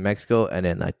 cities in Mexico, and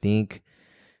then I think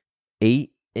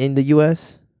 8 in the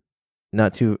U.S.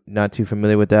 Not too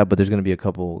familiar with that, but there's gonna be a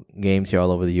couple games here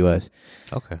all over the U.S.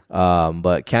 Okay.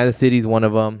 But Kansas City's one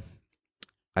of them.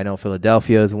 I know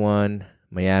Philadelphia is one.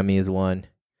 Miami is one.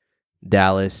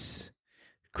 Dallas.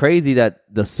 Crazy that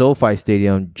the SoFi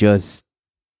Stadium just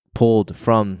pulled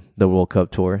from the World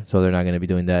Cup tour, so they're not going to be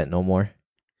doing that no more.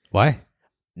 Why?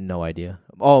 No idea.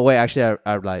 Oh wait, actually,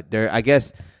 I lied. I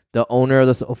guess the owner of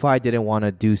the SoFi didn't want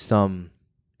to do some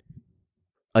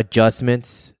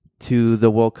adjustments to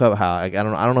the World Cup. How I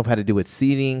don't know if it had to do with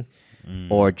seating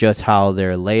or just how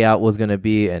their layout was going to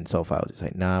be, and SoFi was just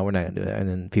like, "Nah, we're not going to do that." And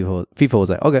then FIFA was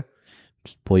like, "Okay,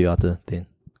 just pull you out the thing."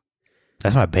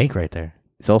 That's my bank right there.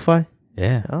 SoFi?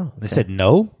 Yeah. Oh, okay. They said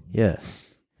no? Yeah.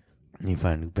 You need to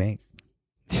find a new bank.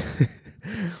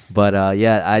 But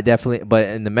yeah, I definitely. But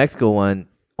in the Mexico one,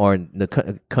 or the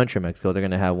country of Mexico, they're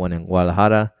gonna have one in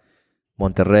Guadalajara,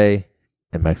 Monterrey,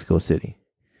 and Mexico City.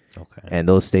 Okay. And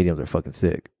those stadiums are fucking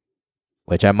sick.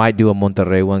 Which I might do a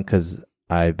Monterrey one because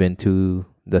I've been to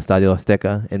the Estadio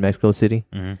Azteca in Mexico City.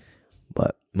 Mm-hmm.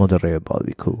 But Monterrey would probably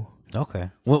be cool.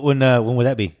 Okay. When would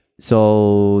that be?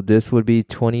 So this would be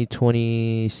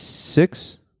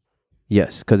 2026.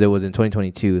 Yes, because it was in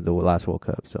 2022, the last World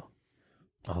Cup. So.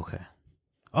 Okay.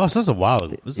 Oh, so this is a while.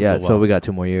 So we got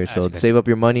 2 more years. So save up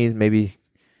your money. Maybe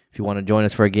if you want to join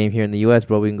us for a game here in the U.S.,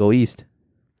 bro, we can go east.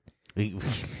 We'll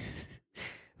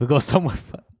go somewhere.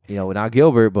 We're not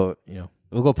Gilbert, but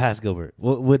we'll go past Gilbert.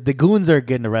 The goons are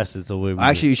getting arrested, so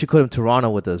actually you should come to Toronto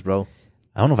with us, bro.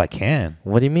 I don't know if I can.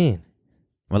 What do you mean?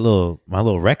 My little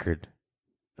record.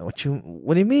 What do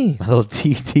you mean? My little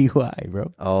TTY,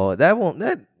 bro. Oh, that won't.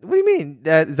 What do you mean?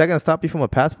 Is that gonna stop you from a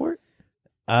passport?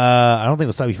 I don't think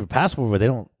it'll stop you from a passport, but they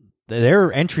don't.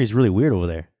 Their entry is really weird over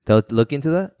there. They'll look into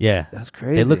that. Yeah, that's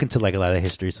crazy. They look into like a lot of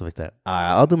history, stuff like that.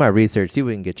 I'll do my research. See if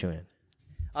we can get you in.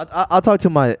 I'll talk to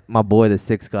my boy, the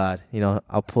Sixth God.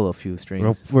 I'll pull a few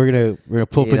strings. We're gonna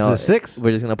pull up into the 6.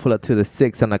 We're just gonna pull up to the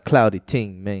 6 on a cloudy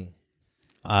ting, man.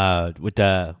 With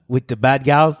the bad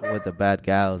gals. With the bad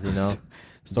gals,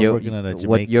 So working on a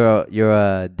Jamaican. You're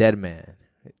a dead man,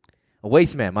 a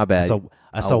waste man. My bad.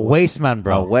 That's a waste man,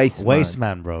 bro. A waste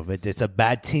man, bro. It's a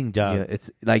bad thing, dog. Yeah, it's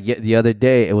like the other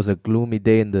day. It was a gloomy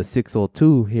day in the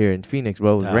 602 here in Phoenix,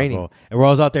 bro. It was raining. Bro. And I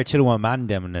was out there chilling with man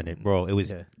them and it, bro. It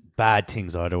was bad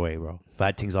things all the way, bro.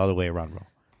 Bad things all the way around, bro.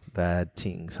 Bad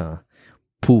things, huh?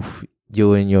 Poof!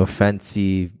 You in your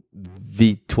fancy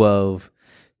V12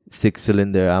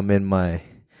 6-cylinder. I'm in my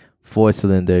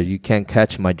 4-cylinder. You can't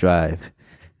catch my drive.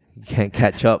 You can't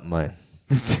catch up, man.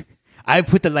 I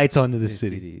put the lights on to the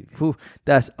city. Whew,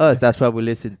 that's us. That's why we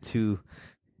listen to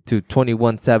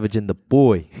 21 Savage and the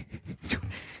Boy.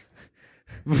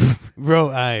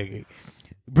 Bro,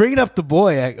 bringing up the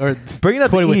boy or bringing up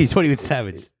 21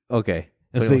 Savage. Okay.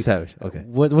 21 Savage. Okay.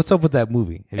 What's up with that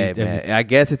movie? Hey, man, I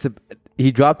guess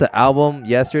he dropped the album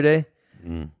yesterday.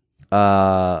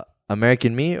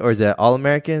 American Me, or is that All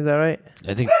American? Is that right?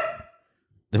 I think.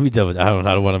 Let me double. I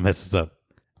don't want to mess this up.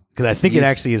 Because I think it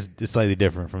actually is slightly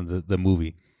different from the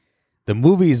movie. The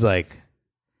movie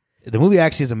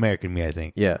actually is American Me, I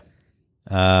think. Yeah.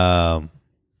 Let's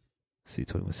see,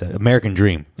 American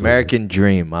Dream. American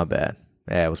Dream. My bad.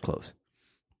 Yeah, it was close.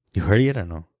 You heard it or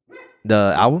no?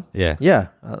 The album? Yeah. Yeah.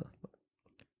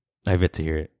 I've yet to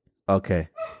hear it. Okay.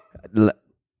 L-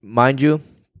 Mind you,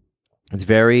 it's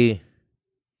very,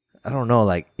 I don't know,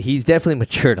 like he's definitely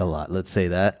matured a lot, let's say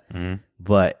that.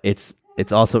 But it's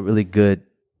also really good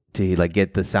to like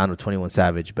get the sound of 21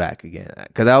 Savage back again,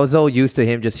 cuz I was so used to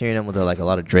him just hearing him with like a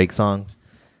lot of Drake songs,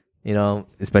 you know,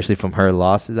 especially from Her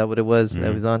Loss. Is that what it was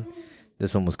that was on?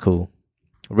 This one was cool.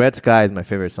 Red Sky is my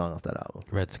favorite song off that album.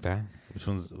 Red Sky. Which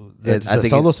one's I a think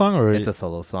solo song or it's a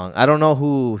solo song. I don't know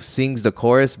who sings the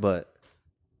chorus, but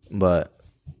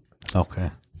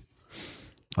okay.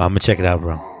 I'm gonna check it out,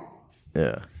 bro.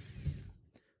 yeah.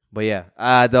 But yeah,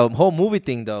 the whole movie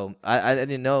thing though, I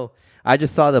didn't know. I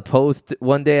just saw the post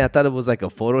one day. I thought it was like a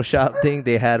Photoshop thing.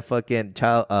 They had fucking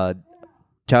Childish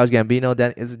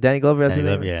Gambino. Is it Danny Glover? That's Danny his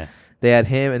Glover, name? yeah. They had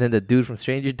him and then the dude from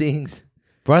Stranger Things.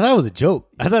 Bro, I thought it was a joke.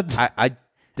 I thought I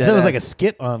it was like a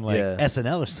skit on like Yeah.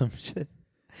 SNL or some shit.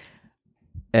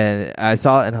 And I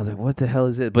saw it and I was like, "What the hell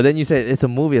is it?" But then you said it's a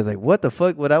movie. I was like, "What the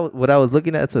fuck?" What I was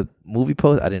looking at, it's a movie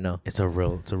post. I didn't know. It's a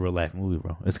real life movie,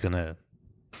 bro. It's gonna.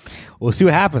 We'll see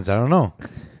what happens. I don't know.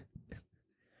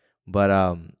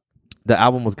 But the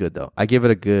album was good though. I give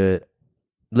it a good.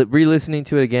 Re-listening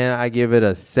to it again, I give it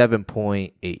a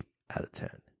 7.8 out of 10.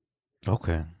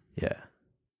 Okay. Yeah,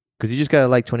 because you just gotta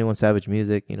like 21 Savage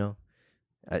music. You know,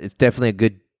 it's definitely a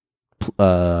good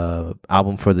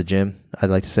album for the gym. I'd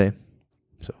like to say.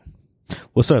 So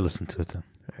we'll start listening to it then.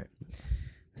 All right.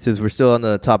 Since we're still on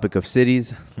the topic of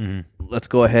cities, let's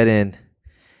go ahead and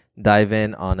dive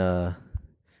in on a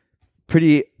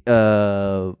pretty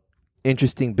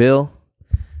interesting bill.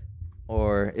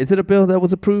 Or is it a bill that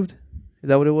was approved? Is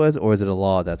that what it was? Or is it a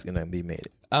law that's going to be made?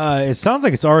 It sounds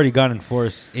like it's already gone in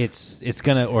force. It's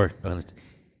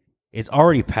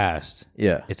already passed.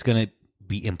 Yeah. It's gonna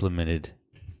be implemented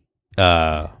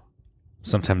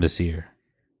sometime this year.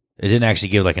 It didn't actually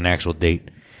give like an actual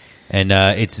date. And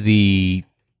it's I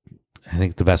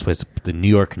think the best place to put the New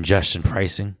York congestion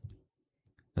pricing.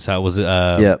 That's how it was.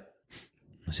 Yep.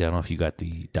 Let's see, I don't know if you got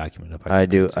the document up. I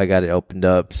do. I got it opened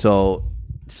up. So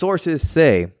sources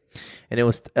say, and it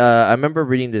was, I remember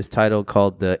reading this title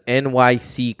called the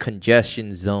NYC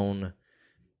Congestion Zone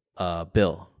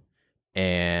bill.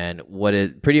 And what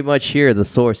it pretty much here, the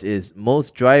source is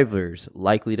most drivers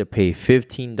likely to pay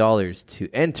 $15 to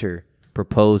enter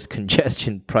proposed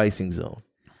congestion pricing zone.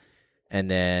 And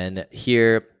then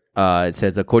here it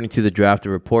says, according to the draft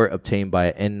report obtained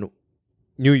by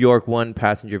New York, one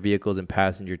passenger vehicles and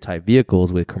passenger type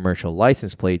vehicles with commercial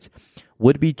license plates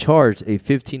would be charged a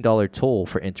 $15 toll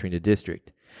for entering the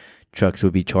district. Trucks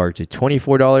would be charged a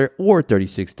 $24 or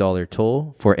 $36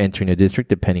 toll for entering the district,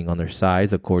 depending on their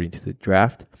size, according to the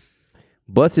draft.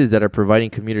 Buses that are providing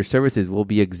commuter services will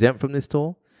be exempt from this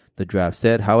toll, the draft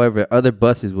said. However, other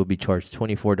buses will be charged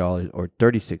 $24 or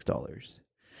 $36.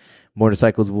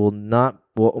 Motorcycles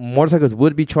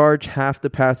would be charged half the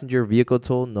passenger vehicle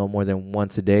toll, no more than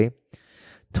once a day.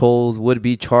 Tolls would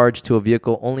be charged to a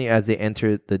vehicle only as they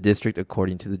enter the district,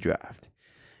 according to the draft.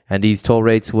 And these toll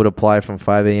rates would apply from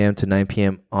 5 a.m. to 9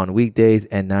 p.m. on weekdays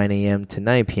and 9 a.m. to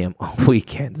 9 p.m. on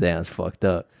weekends. That's fucked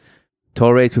up.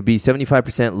 Toll rates would be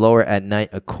 75% lower at night,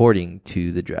 according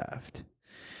to the draft.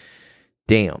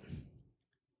 Damn.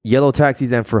 Yellow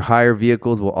taxis and for hire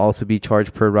vehicles will also be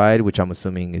charged per ride, which I'm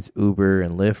assuming is Uber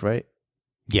and Lyft, right?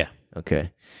 Yeah.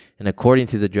 Okay. And according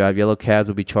to the draft, yellow cabs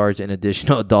will be charged an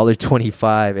additional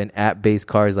 $1.25, and app-based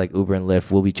cars like Uber and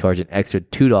Lyft will be charged an extra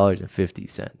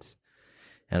 $2.50.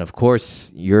 And of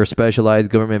course, your specialized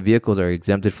government vehicles are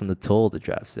exempted from the toll, the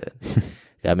draft said.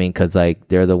 I mean, because like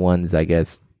they're the ones, I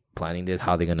guess, planning this,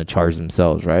 how they're going to charge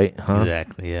themselves, right? Huh?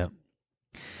 Exactly, yeah.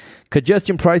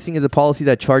 Congestion pricing is a policy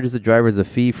that charges the drivers a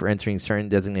fee for entering certain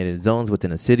designated zones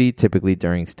within a city, typically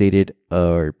during stated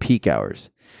or peak hours.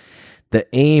 The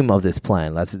aim of this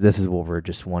plan, this is what we're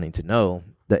just wanting to know.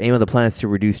 The aim of the plan is to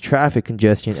reduce traffic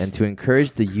congestion and to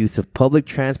encourage the use of public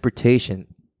transportation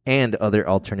and other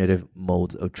alternative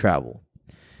modes of travel.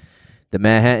 The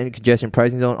Manhattan Congestion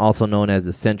Pricing Zone, also known as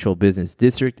the Central Business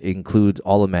District, includes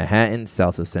all of Manhattan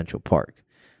south of Central Park.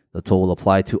 The toll will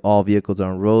apply to all vehicles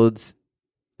on roads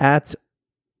at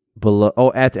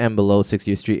and below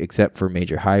 60th Street, except for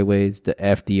major highways. The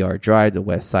FDR Drive, the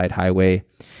West Side Highway,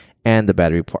 and the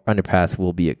Battery Underpass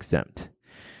will be exempt.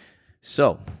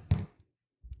 So,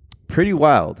 pretty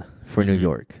wild for New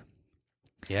York.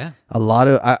 Yeah. A lot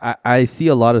of I see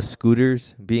a lot of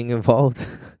scooters being involved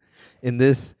in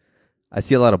this. I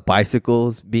see a lot of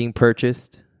bicycles being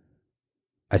purchased.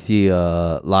 I see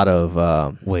a lot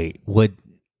of wait, would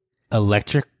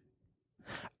electric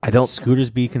scooters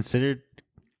be considered?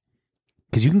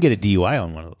 Because you can get a DUI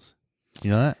on one of those. You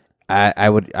know that? I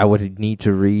would need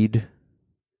to read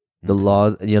the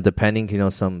laws, depending,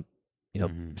 some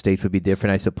states would be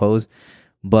different, I suppose.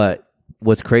 But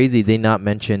what's crazy, they not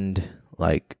mentioned,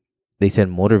 like, they said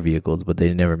motor vehicles, but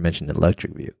they never mentioned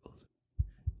electric vehicles.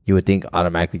 You would think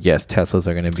automatically, yes, Teslas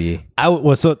are going to be.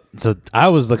 So I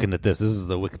was looking at this. This is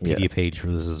the Wikipedia page for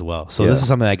this as well. So this is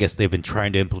something I guess they've been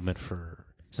trying to implement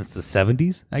since the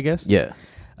 70s, I guess. Yeah.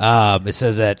 It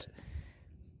says that,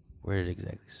 where did it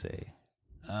exactly say?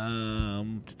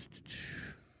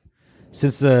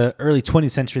 Since the early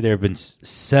 20th century, there have been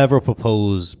several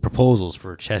proposals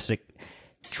for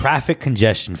traffic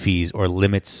congestion fees or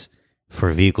limits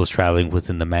for vehicles traveling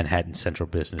within the Manhattan Central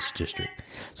Business District.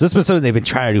 So this has been something they've been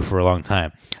trying to do for a long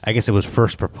time. I guess it was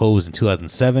first proposed in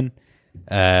 2007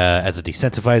 as a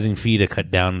decentralizing fee to cut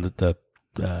down the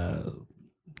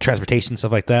transportation,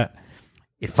 stuff like that.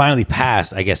 It finally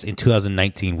passed, I guess, in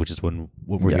 2019, which is what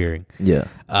we're hearing. Yeah.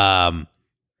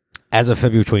 As of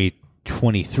February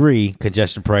 2023,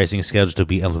 congestion pricing is scheduled to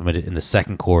be implemented in the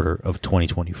second quarter of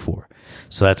 2024.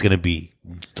 So that's going to be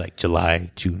like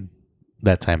July, June,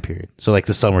 that time period. So like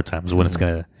the summertime is when it's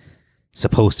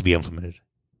supposed to be implemented.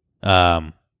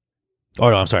 I'm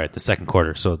sorry, the second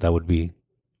quarter. So that would be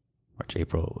March,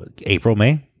 April,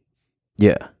 May.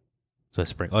 Yeah. So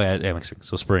spring. Oh yeah, next spring.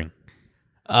 So spring.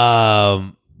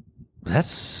 That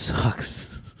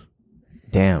sucks.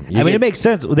 Damn. I mean, it makes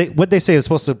sense. What they say is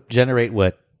supposed to generate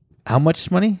what? How much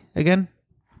money again?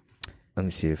 Let me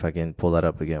see if I can pull that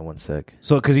up again. 1 sec.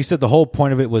 So, because he said the whole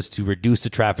point of it was to reduce the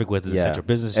traffic within the central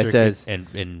business district. It says,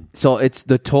 and so it's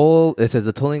the toll. It says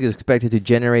the tolling is expected to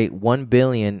generate $1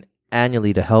 billion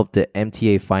annually to help the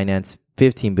MTA finance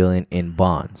 $15 billion in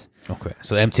bonds. Okay,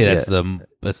 so the MTA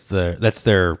that's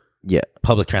their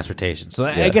public transportation. So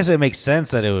I guess it makes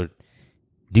sense that it would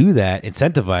do that,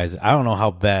 incentivize it. I don't know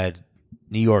how bad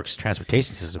New York's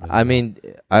transportation system is. I mean,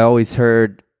 I always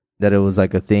heard that it was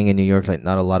like a thing in New York. Like,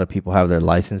 not a lot of people have their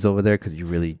license over there because you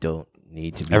really don't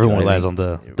need to be. Everyone relies on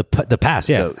the pass.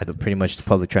 Yeah, pretty much the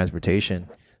public transportation,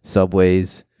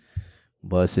 subways,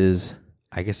 buses.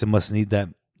 I guess it must need that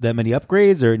many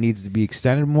upgrades, or it needs to be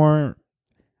extended more.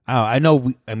 I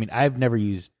know. I've never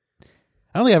used.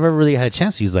 I don't think I've ever really had a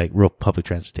chance to use like real public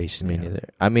transportation. Me neither.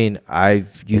 I mean,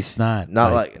 I've used. It's not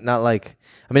like.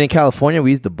 I mean, in California,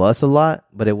 we used the bus a lot,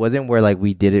 but it wasn't where like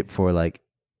we did it for like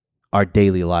our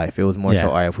daily life. It was more so,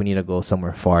 all right, if we need to go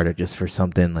somewhere farther just for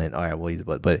something, like, all right, we'll use the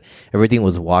bus. But everything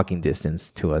was walking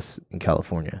distance to us in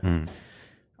California.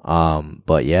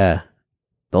 But yeah,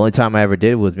 the only time I ever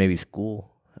did was maybe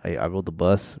school. I rode the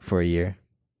bus for a year.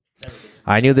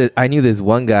 I knew this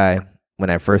one guy when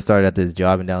I first started at this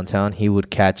job in downtown. He would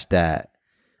catch that.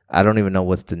 I don't even know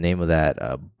what's the name of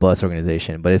that bus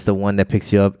organization, but it's the one that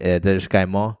picks you up at the Sky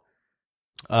Mall.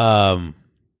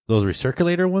 Those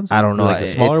recirculator ones? I don't know. Like the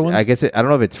smaller ones? I guess I don't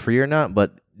know if it's free or not,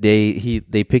 but they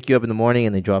pick you up in the morning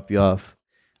and they drop you off.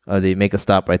 They make a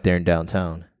stop right there in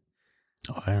downtown.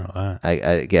 Oh, I don't know.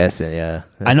 I guess, yeah.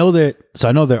 I know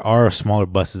there are smaller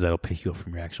buses that'll pick you up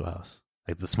from your actual house,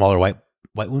 like the smaller white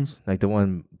ones, like the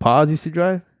one Paz used to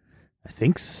drive. I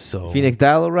think so. Phoenix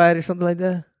Dial Ride or something like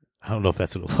that. I don't know if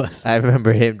that's what it was. I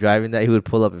remember him driving that. He would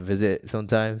pull up and visit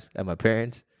sometimes at my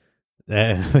parents'.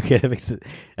 Okay, that makes sense.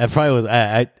 That probably was.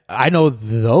 I know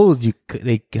those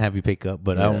they can have you pick up,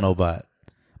 but I don't know about.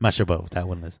 I'm not sure about what that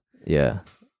one is. Yeah,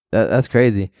 that's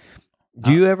crazy.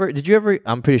 Did you ever?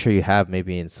 I'm pretty sure you have.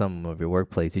 Maybe in some of your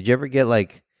workplace. Did you ever get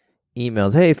like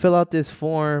emails? Hey, fill out this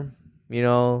form. You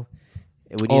know,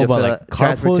 we need to fill out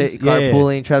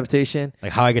carpooling, transportation,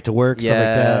 like how I get to work, stuff like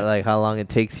that, like how long it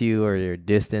takes you or your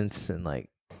distance, and like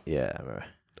I remember.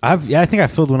 I think I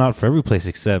filled one out for every place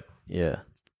except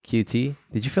QT.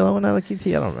 Did you fill out one out of QT?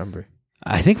 I don't remember.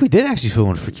 I think we did actually fill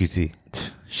one for QT.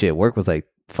 Shit, work was like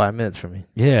 5 minutes for me.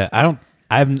 Yeah, I don't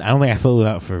think I filled one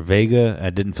out for Vega. I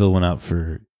didn't fill one out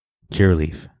for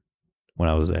Cureleaf when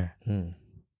I was there.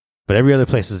 But every other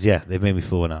places, they made me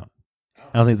fill one out.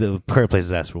 I don't think the prayer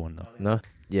places asked for one though. No?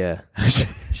 Yeah.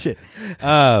 Shit.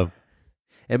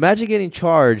 Imagine getting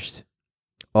charged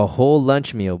a whole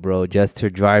lunch meal, bro, just to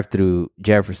drive through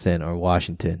Jefferson or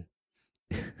Washington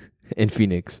in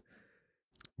Phoenix.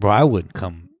 Bro, I wouldn't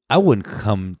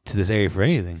come to this area for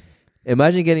anything.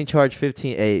 Imagine getting charged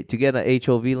 15 to get an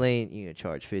HOV lane. You get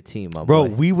charged 15, my bro.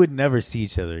 Boy. We would never see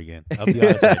each other again. I'll be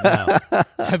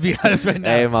honest right now.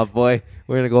 Hey, my boy,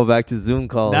 we're gonna go back to Zoom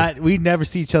calls. We'd never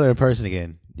see each other in person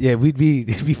again. Yeah, it'd be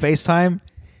FaceTime.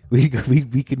 We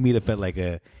could meet up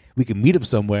at we could meet up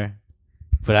somewhere,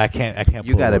 but I can't.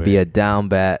 You gotta be a down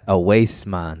bat, a waste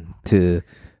man to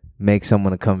make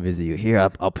someone to come visit you.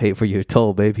 Here, I'll pay for your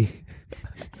toll, baby.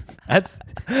 That's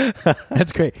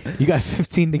great. You got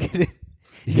 15 to get in.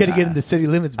 You got to get in the city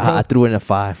limits, bro. I threw in a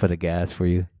 5 for the gas for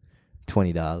you.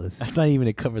 $20. That's not even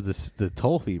to cover the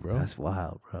toll fee, bro. That's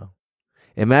wild, bro.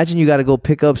 Imagine you got to go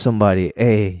pick up somebody.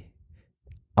 Hey,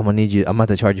 I'm about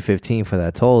to charge you 15 for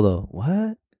that toll though.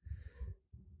 What?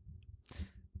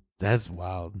 That's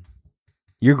wild.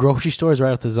 Your grocery store is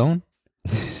right off the zone?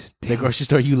 The grocery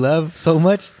store you love so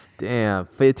much? Damn,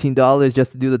 $15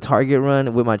 just to do the Target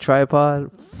run with my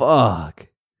tripod? Fuck.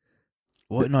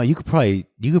 Well, no, you had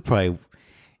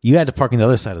to park on the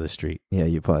other side of the street. Yeah,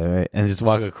 you're probably right. And just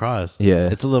walk across. Yeah.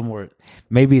 It's a little more,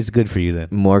 maybe it's good for you then.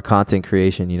 More content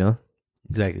creation, you know?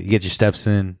 Exactly. You get your steps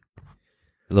in,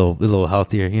 a little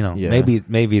healthier, you know. Yeah. Maybe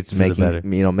it's for the better.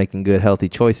 Making good, healthy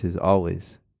choices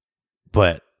always.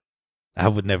 But I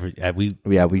would never, I'd be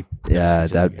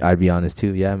honest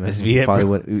too. Yeah, man. This would probably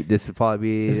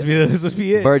be this would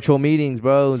be it. Virtual meetings,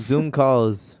 bro. Zoom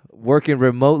calls, working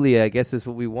remotely. I guess that's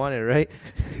what we wanted, right?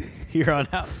 Here on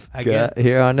out, I guess.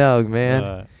 Here on out,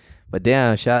 man. But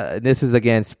damn, this is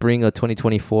again spring of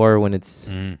 2024 when it's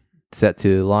set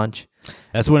to launch.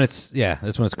 That's when it's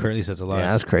currently set to launch.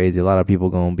 Yeah, that's crazy. A lot of people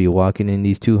gonna be walking in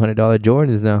these $200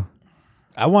 Jordans now.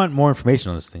 I want more information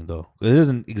on this thing though. It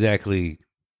doesn't exactly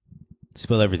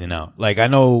spell everything out. Like I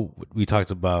know we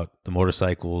talked about the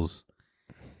motorcycles.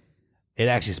 It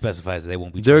actually specifies that they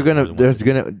won't be. Without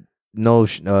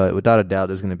a doubt,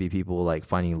 there's gonna be people like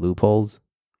finding loopholes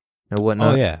or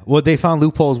whatnot. Oh yeah. Well, they found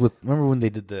loopholes with. Remember when they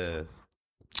did the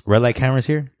red light cameras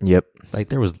here? Yep. Like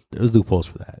there was loopholes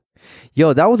for that.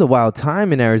 Yo, that was a wild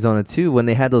time in Arizona too. When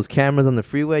they had those cameras on the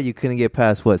freeway, you couldn't get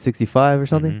past 65 or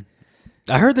something.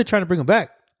 Mm-hmm. I heard they're trying to bring them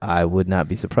back. I would not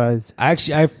be surprised.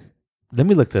 Let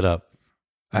me look that up.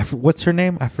 What's her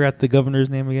name? I forgot the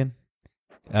governor's name again.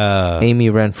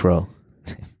 Amy Renfro.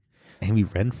 Amy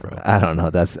Renfro. I don't know.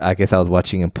 I guess I was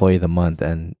watching Employee of the Month,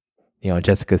 and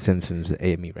Jessica Simpson's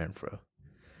Amy Renfro.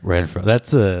 Renfro. That's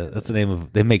the name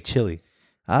of. They make chili.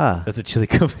 That's a chili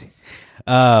company.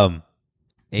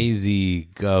 AZ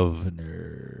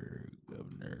governor.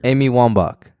 Amy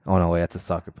Wambach. Oh no, wait, that's a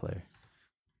soccer player.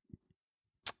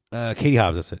 Katie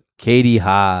Hobbs. That's it. Katie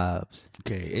Hobbs.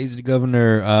 Okay, AZ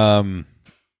governor.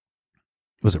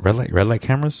 Was it red light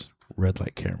cameras? Red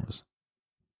light cameras.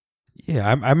 Yeah,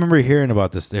 I remember hearing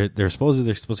about this. They're supposed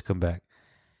to come back.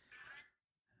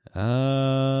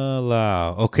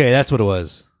 Wow. Okay, that's what it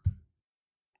was.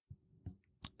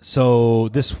 So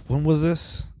when was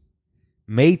this?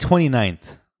 May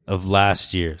 29th of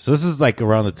last year. So this is like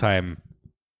around the time.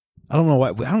 I don't know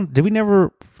why. Did we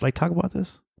never like talk about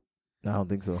this? I don't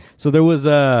think so. So there was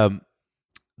a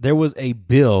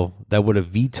bill that would have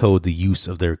vetoed the use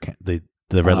of the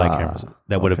red light cameras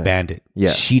that would have banned it.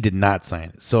 Yeah. She did not sign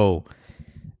it. So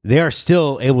they are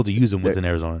still able to use them within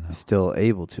Arizona now. Still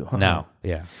able to, huh? Now,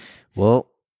 yeah. Well,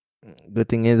 good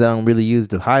thing is I don't really use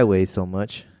the highway so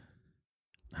much.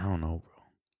 I don't know, bro.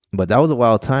 But that was a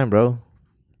wild time, bro.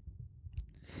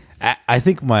 I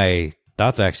think my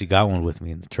daughter actually got one with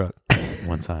me in the truck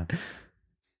one time.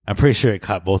 I'm pretty sure it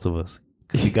caught both of us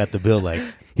because he got the bill. Like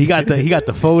he got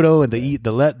the photo and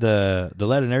the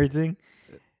letter and everything.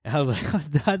 And I was like, oh,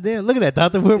 God damn, look at that,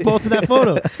 Doctor. We're both in that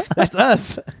photo. That's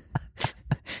us.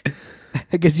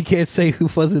 I guess you can't say who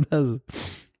wasn't us.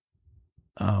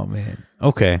 Oh, man.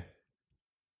 Okay.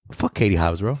 Fuck Katie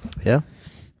Hobbs, bro. Yeah.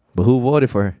 But who voted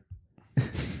for her?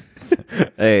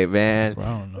 Hey, man. Bro,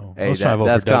 I don't know. Hey, I was trying to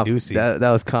vote for Doug Ducey.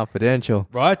 That was confidential.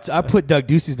 Bro, I put Doug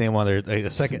Ducey's name on there like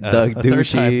Doug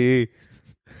Ducey.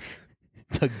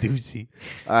 Doug Ducey.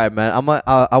 All right, man. I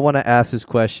want to ask this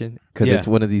question because it's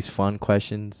one of these fun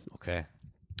questions. Okay.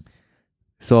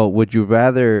 So, would you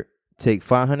rather take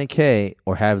 $500K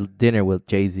or have dinner with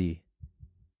Jay-Z?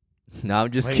 No,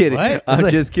 I'm just kidding. What?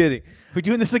 I'm just kidding. We're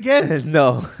doing this again?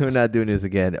 No, we're not doing this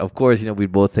again. Of course,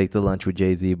 we'd both take the lunch with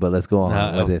Jay-Z, but let's go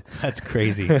on with it. That's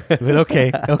crazy. But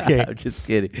okay. I'm just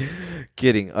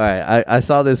kidding. All right, I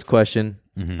saw this question.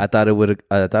 Mm-hmm. I thought it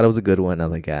was a good one. I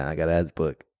was like, I gotta ask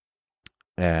Book.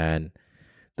 And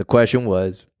the question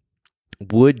was,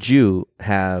 would you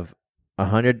have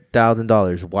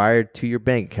 $100,000 wired to your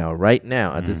bank account right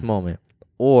now at this moment,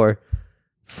 or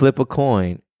flip a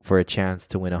coin for a chance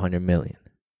to win $100 million?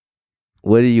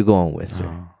 What are you going with,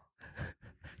 sir?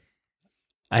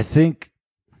 I think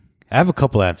I have a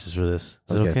couple answers for this.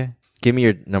 Is it okay? Give me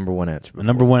your number one answer. My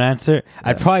number one answer? Yeah.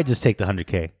 I'd probably just take the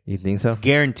 $100K. You think so?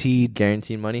 Guaranteed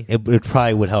money? It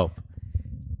probably would help.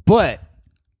 But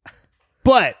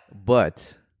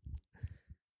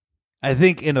I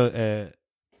think any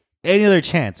other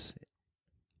chance,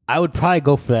 I would probably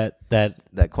go for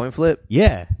that coin flip.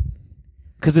 Yeah,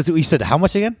 because it's you said how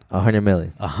much again? $100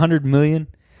 million. $100 million.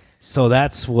 So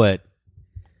that's what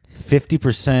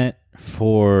 50%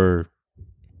 for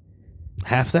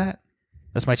half that.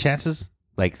 That's my chances.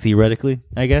 like theoretically,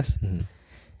 I guess. Mhm.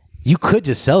 You could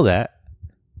just sell that.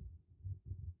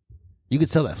 You could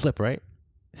sell that flip, right?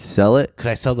 Sell it? Could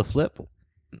I sell the flip?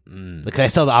 Could I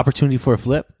sell the opportunity for a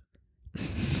flip?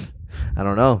 I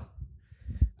don't know.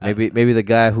 Maybe the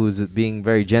guy who's being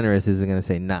very generous isn't gonna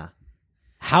say nah.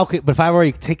 But if I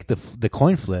already take the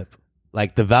coin flip,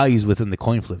 like the value's within the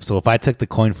coin flip. So if I took the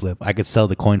coin flip, I could sell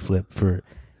the coin flip for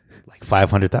like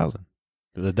 500,000,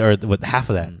 or with half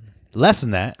of that, less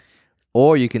than that.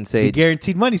 Or you can say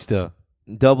guaranteed money still.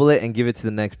 double it and give it to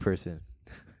the next person.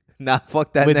 Nah,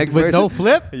 fuck that next person. With no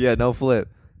flip? Yeah, no flip.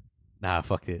 Nah,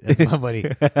 fuck it. That's my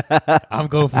money. I'm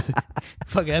going for it.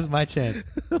 Fuck it, that's my chance.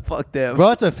 Fuck that.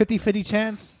 Bro, it's a 50-50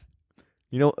 chance.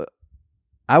 You know,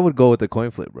 I would go with the coin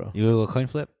flip, bro. You will go coin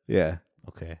flip? Yeah.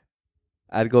 Okay.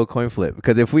 I'd go coin flip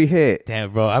because if we hit...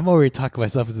 Damn, bro. I'm already talking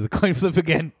myself into the coin flip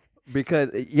again. Because,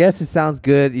 yes, it sounds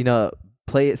good,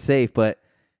 play it safe, but,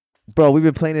 bro, we've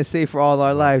been playing it safe for all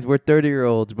our lives. We're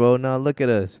 30-year-olds, bro. Now look at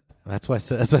us. That's why I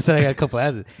said I got a couple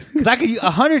assets. Because I could use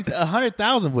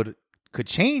 100,000 could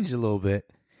change a little bit,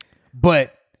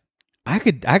 but I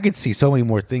could see so many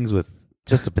more things with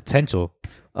just the potential.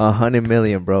 100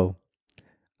 million, bro.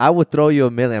 I would throw you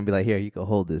 $1 million and be like, here, you can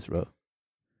hold this, bro.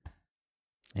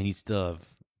 And you still have.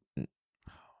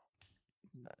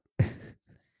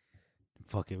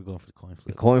 Fuck it, we're going for the coin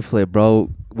flip. Coin flip,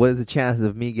 bro. What is the chances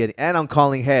of me getting? And I'm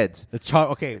calling heads.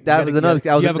 Okay, That was another. Do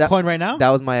you have a coin right now?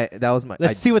 That was my.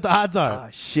 Let's see what the odds are. Oh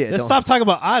shit! Let's stop talking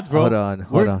about odds, bro.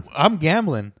 Hold on. I'm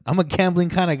gambling. I'm a gambling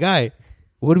kind of guy.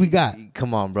 What do we got?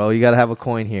 Come on, bro. You gotta have a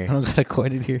coin here. I don't got a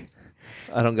coin in here.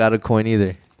 I don't got a coin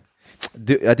either.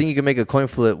 Dude, I think you can make a coin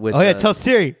flip with. Oh yeah, tell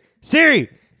Siri. Siri.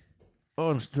 Oh,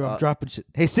 I'm dropping shit.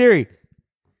 Hey Siri.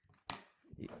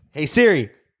 Hey Siri.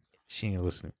 She ain't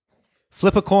listening.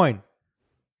 Flip a coin.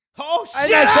 Oh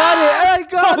shit! I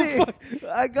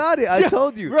got it. I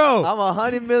told you, bro. I'm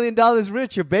 $100 million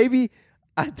richer, baby.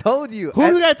 I told you. Who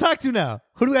do we gotta talk to now?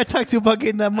 Who do we gotta talk to about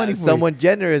getting that money? Someone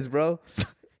generous, bro.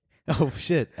 Oh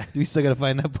shit! We still gotta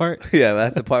find that part. Yeah,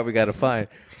 that's the part we gotta find.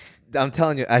 I'm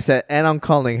telling you. I said, and I'm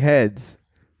calling heads.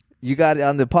 You got it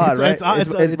on the pod, right?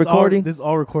 It's recording. This is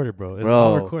all recorded, bro. It's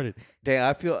all recorded. Damn,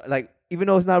 I feel like even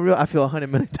though it's not real, I feel $100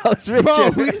 million richer.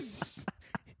 Bro,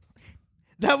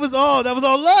 that was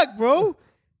all luck, bro.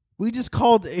 We just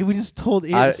told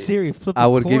Siri flip. I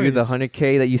would give you the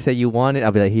 $100K that you said you wanted.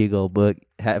 I'll be like, here you go, book.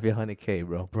 Have your $100K,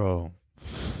 bro.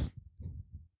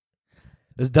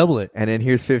 Let's double it. And then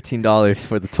here's $15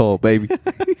 for the toll, baby.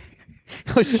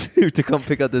 To come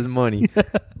pick up this money.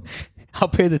 I'll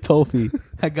pay the toll fee.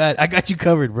 I got you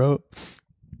covered, bro.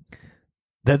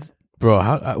 That's bro.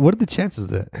 What are the chances of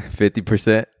that?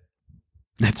 50%.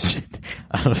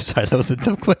 I'm sorry, that was a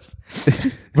tough question,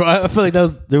 bro. I feel like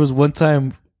there was one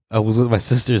time I was with my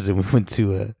sisters and we went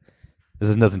to this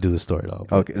has nothing to do with the story at all.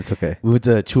 Okay, it's okay. We went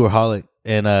to Chewerholic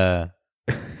and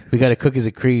we got a cookies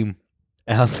and cream,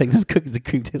 and I was like, this cookies and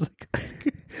cream tastes like cookies and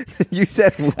cream. You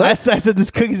said what? I said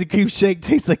this cookies and cream shake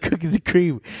tastes like cookies and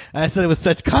cream. And I said it with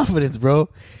such confidence, bro.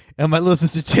 And my little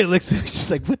sister Jay looks at me,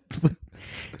 she's like, what?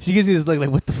 She gives me this look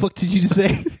like, what the fuck did you just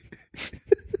say?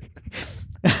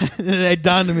 And then it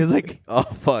dawned on me, I was like, oh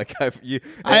fuck!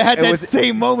 I had that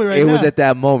same moment right now. It was at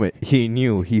that moment he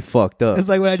knew he fucked up. It's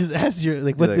like when I just asked you,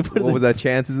 like, what was the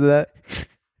chances of that?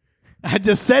 I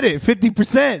just said it,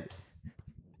 50%.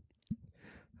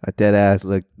 I dead ass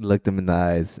looked him in the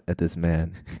eyes at this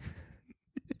man.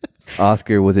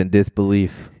 Oscar was in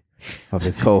disbelief of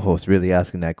his co-host really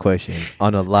asking that question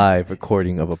on a live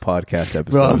recording of a podcast episode.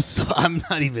 Bro, I'm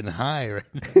not even high right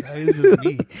now. It's just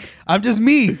me. I'm just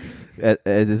me.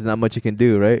 There's not much you can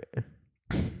do, right?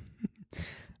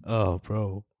 Oh,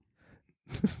 bro,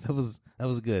 that was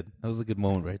good. That was a good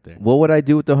moment right there. What would I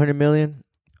do with the $100 million?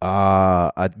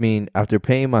 I mean, after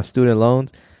paying my student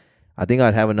loans, I think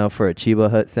I'd have enough for a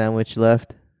Chiba Hut sandwich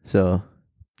left. So,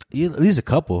 at least a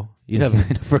couple. You'd have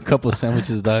enough for a couple of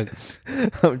sandwiches, dog.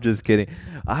 I'm just kidding.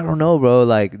 I don't know, bro.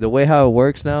 Like the way how it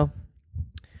works now,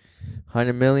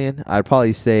 $100 million. I'd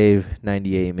probably save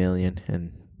 $98 million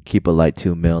and keep a light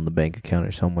 $2 million in the bank account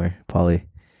or somewhere. Probably,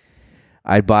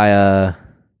 I'd buy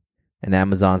an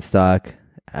Amazon stock,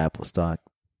 Apple stock,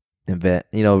 invest.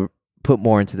 Put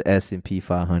more into the S&P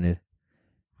 500.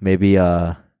 Maybe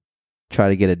try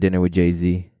to get a dinner with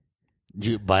Jay-Z. Did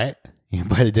you buy it? You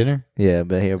buy the dinner? Yeah,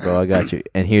 but here, bro, I got you.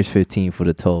 And here's 15 for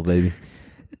the toll, baby.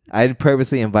 I'd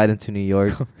purposely invite him to New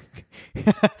York.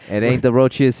 It ain't the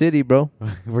roachiest city, bro.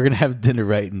 We're gonna have dinner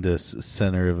right in the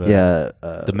center of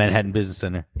the Manhattan Business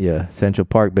Center. Yeah, Central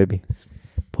Park, baby.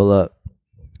 Pull up.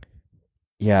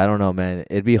 Yeah, I don't know, man.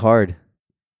 It'd be hard.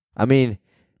 I mean,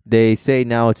 they say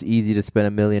now it's easy to spend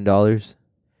 $1 million,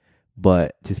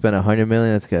 But to spend $100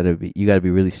 million, you gotta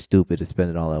be really stupid to spend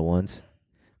it all at once.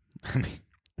 I mean,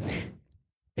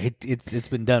 it's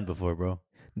been done before, bro.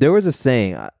 There was a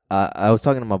saying. I was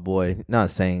talking to my boy. Not a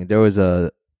saying. There was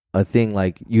a thing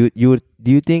like do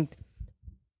you think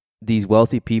these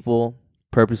wealthy people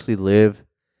purposely live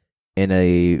in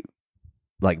a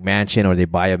like mansion, or they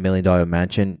buy $1 million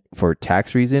mansion for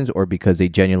tax reasons, or because they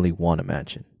genuinely want a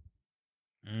mansion?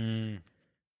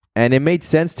 And it made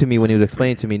sense to me when he was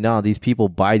explaining to me, no, these people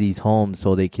buy these homes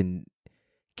so they can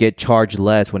get charged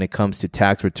less when it comes to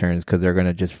tax returns, because they're going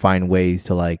to just find ways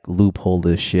to like loophole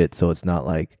this shit. So it's not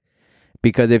like,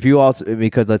 because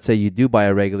let's say you do buy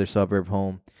a regular suburb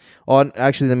home. Oh,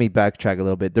 actually, let me backtrack a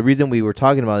little bit. The reason we were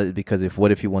talking about it is because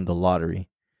what if you won the lottery?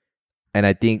 And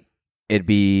I think it'd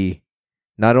be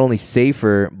not only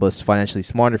safer, but financially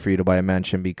smarter for you to buy a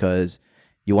mansion, because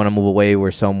you want to move away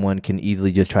where someone can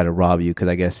easily just try to rob you. Because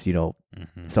I guess,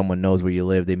 someone knows where you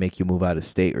live. They make you move out of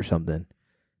state or something.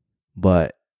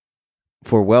 But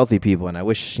for wealthy people, and I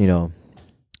wish, I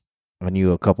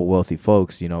knew a couple wealthy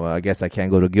folks, I guess I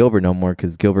can't go to Gilbert no more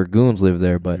because Gilbert goons live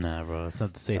there. But nah, bro, it's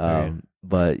not the safe area.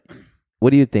 But what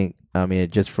do you think? I mean,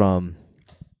 just from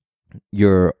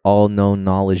your all-known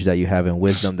knowledge that you have and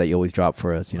wisdom that you always drop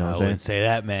for us, you know what I'm saying? I wouldn't say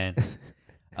that,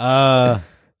 man.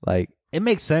 Like, it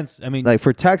makes sense. I mean, like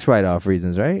for tax write-off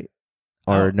reasons, right?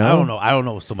 Or no? I don't know. I don't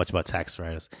know so much about tax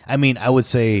write-offs. I mean, I would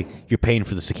say you're paying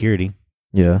for the security.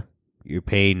 Yeah. You're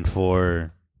paying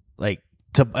for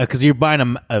because you're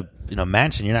buying a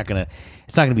mansion.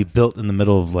 It's not gonna be built in the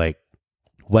middle of like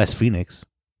West Phoenix.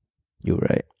 You're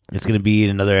right. It's gonna be in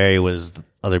another area with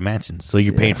other mansions. So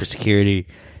you're paying for security.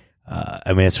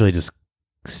 I mean, it's really just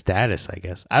status, I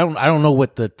guess. I don't know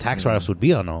what the tax write-offs would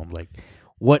be on a home. Like,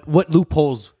 what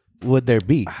loopholes would there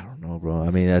be? I don't know, bro.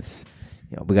 I mean, that's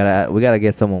we gotta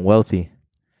get someone wealthy.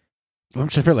 I'm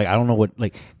just feel like I don't know what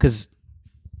because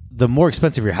the more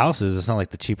expensive your house is, it's not like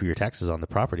the cheaper your taxes on the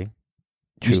property.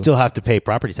 True. You still have to pay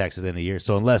property taxes at the end of the year.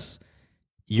 So unless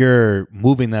you're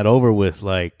moving that over with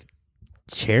like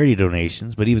charity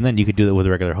donations, but even then you could do that with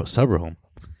a regular suburb home.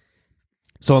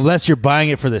 So unless you're buying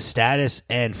it for the status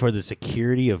and for the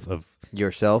security of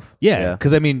yourself, yeah,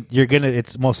 because I mean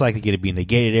it's most likely going to be in a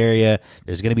gated area.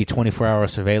 There's going to be 24-hour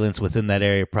surveillance within that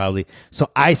area probably. So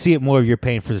I see it more of you're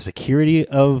paying for the security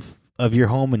of your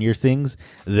home and your things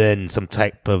than some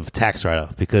type of tax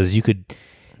write-off, because you could,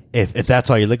 if that's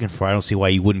all you're looking for, I don't see why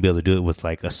you wouldn't be able to do it with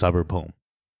like a suburb home.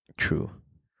 True.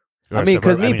 Or I mean,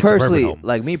 because me personally,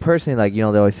 like, they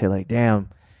always say like, damn,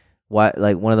 why?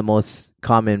 Like one of the most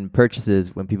common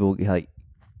purchases when people like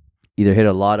either hit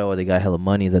a lotto or they got hella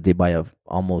money is that they buy a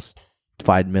almost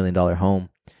 $5 million home.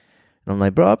 And I'm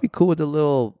like, bro, I'll be cool with a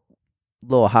little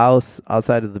house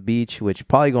outside of the beach, which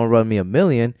probably gonna run me $1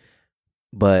 million,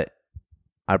 but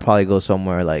I'd probably go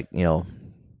somewhere like,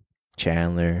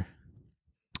 Chandler,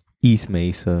 East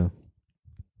Mesa.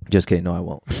 Just kidding. No, I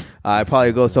won't. I'd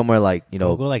probably go somewhere like,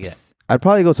 Go like that. I'd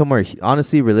probably go somewhere,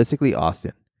 honestly, realistically,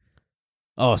 Austin.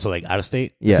 Oh, so like out of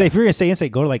state? Yeah. Say if you're going to stay in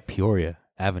state, go to like Peoria,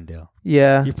 Avondale.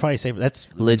 Yeah. You're probably safe. That's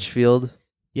Litchfield.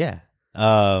 Yeah.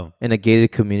 In a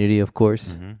gated community, of course.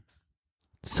 Mm-hmm.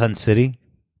 Sun City.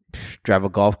 Drive a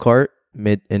golf cart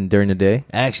during the day.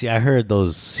 Actually, I heard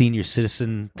those senior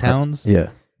citizen towns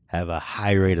have a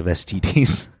high rate of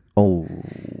STDs. Oh,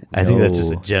 I think that's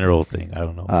just a general thing. I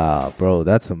don't know. Bro,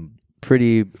 that's some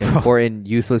pretty important,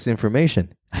 useless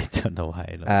information. I don't know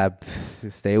why. I know.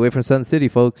 Stay away from Sun City,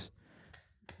 folks.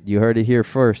 You heard it here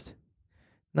first.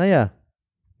 No, yeah.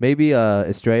 Maybe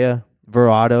Estrella,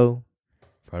 Verado,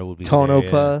 would be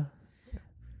Tonopah.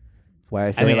 Why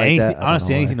I say it like that?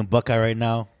 Honestly, anything in Buckeye right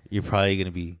now, you're probably going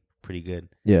to be pretty good.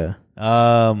 Yeah.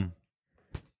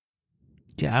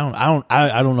 Yeah,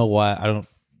 I don't know why.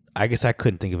 I guess I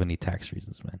couldn't think of any tax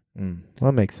reasons, man.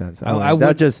 Well, that makes sense.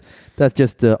 That's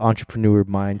just the entrepreneur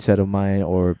mindset of mine,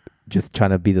 or just trying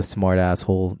to be the smart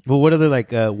asshole. Well, what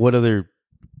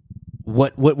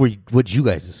would you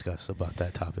guys discuss about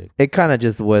that topic? It kind of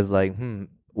just was like,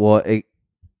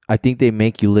 I think they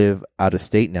make you live out of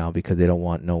state now because they don't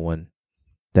want no one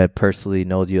that personally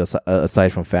knows you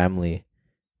aside from family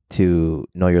to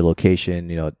know your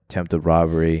location, attempted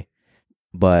robbery.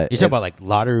 But you're talking about like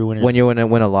lottery winners? When you win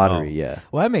a lottery, yeah.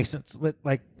 Well, that makes sense. But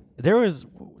like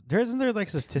isn't there like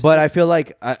statistics? But I feel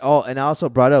like and I also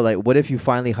brought up like, what if you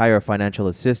finally hire a financial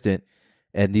assistant,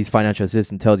 and these financial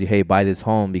assistant tells you, hey, buy this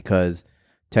home, because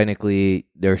technically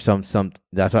there's some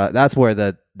that's where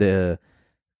the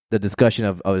discussion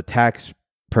of a tax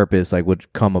purpose like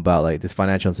would come about. Like, this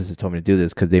financial assistant told me to do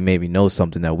this because they maybe know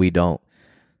something that we don't,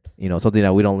 something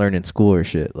that we don't learn in school or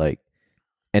shit. Like,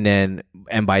 and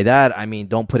by that I mean,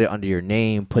 don't put it under your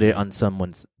name, put it on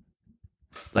someone's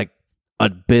like a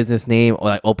business name or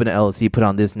like open an LLC, put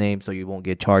on this name so you won't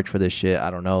get charged for this shit. I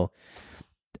don't know.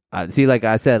 See, like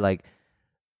I said, like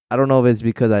I don't know if it's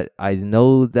because I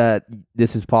know that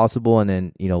this is possible, and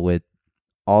then with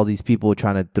all these people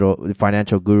trying to throw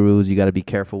financial gurus, you got to be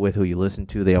careful with who you listen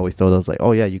to. They always throw those like,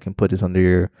 oh yeah, you can put this under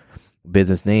your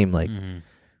business name. Like,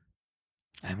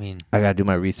 I mean, I got to do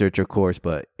my research, of course,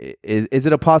 but is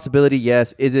it a possibility?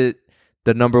 Yes. Is it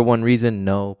the number one reason?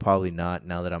 No, probably not.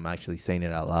 Now that I'm actually saying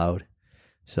it out loud.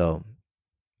 So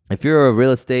if you're a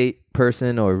real estate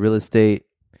person or a real estate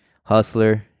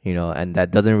hustler, and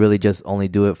that doesn't really just only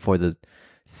do it for the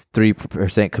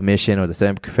 3% commission or the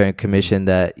 7% commission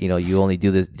that, you only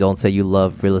do this. Don't say you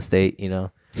love real estate,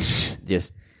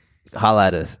 just holla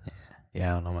at us.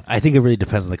 Yeah, I don't know. I think it really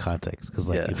depends on the context. Because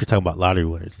if you're talking about lottery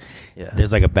winners,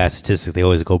 there's like a bad statistic. They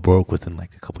always go broke within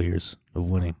like a couple of years of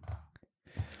winning.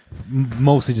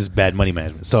 Mostly just bad money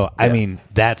management. So, I mean,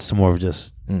 that's more of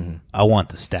just, I want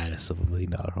the status of $1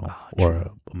 million home or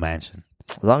a mansion.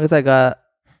 As long as I got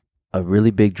a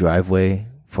really big driveway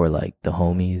for like the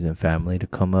homies and family to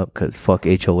come up, because fuck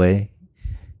HOA.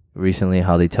 Recently,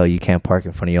 how they tell you can't park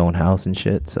in front of your own house and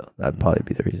shit. So, that'd probably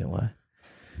be the reason why.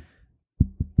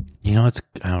 I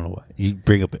don't know why you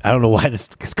bring up. I don't know why this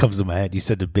comes to my head. You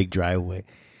said the big driveway.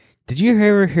 Did you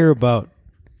ever hear about?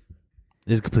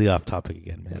 This is completely off topic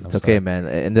again, man. It's okay, man.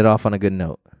 It ended off on a good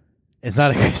note. It's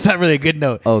not. It's not really a good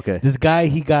note. Oh, okay. This guy,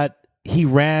 he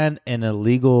ran an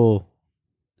illegal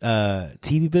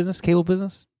TV business, cable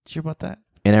business. Did you hear about that?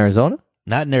 In Arizona?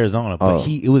 Not in Arizona, but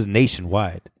it was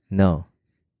nationwide. No.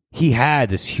 He had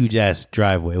this huge ass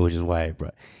driveway, which is why I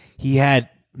brought. He had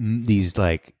these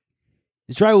like.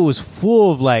 His driveway was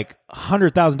full of like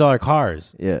 $100,000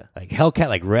 cars. Yeah. Like Hellcat,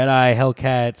 like red eye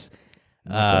Hellcats,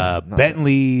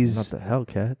 Bentleys. Not the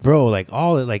Hellcats. Bro, like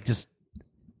all it, like just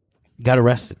got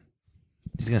arrested.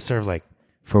 He's going to serve like.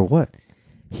 For what?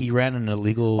 He ran an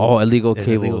illegal. Illegal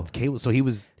cable. Illegal cable. So he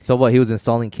was. So what? He was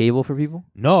installing cable for people?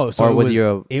 No. So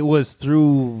it was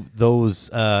through those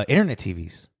internet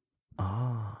TVs.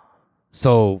 Oh.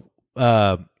 So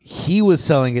he was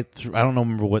selling it through. I don't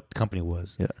remember what company it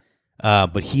was. Yeah.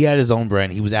 But he had his own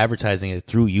brand. He was advertising it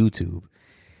through YouTube.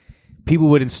 People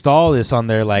would install this on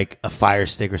their like a Fire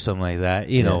Stick or something like that,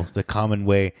 you know, the common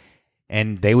way,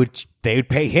 and they would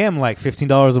pay him like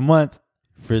 $15 a month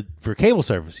for cable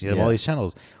service. You know, all these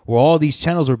channels, where all these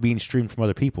channels were being streamed from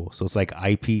other people. So it's like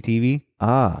IPTV.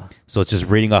 So it's just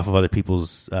reading off of other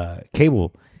people's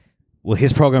cable. Well,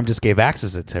 his program just gave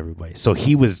access to everybody. So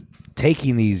he was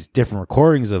taking these different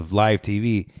recordings of live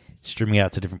TV, streaming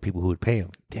out to different people who would pay him.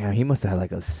 Damn, he must have had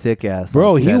like a sick ass.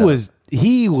 Bro,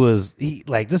 he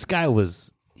like this guy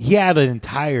was, he had an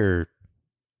entire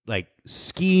like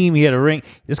scheme. He had a ring.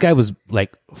 This guy was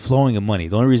like flowing of money.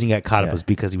 The only reason he got caught up was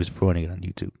because he was promoting it on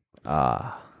YouTube.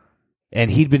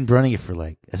 And he'd been running it for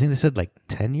like, I think they said like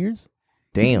 10 years.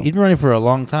 Damn. He'd been running for a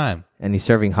long time. And he's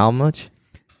serving how much?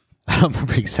 I don't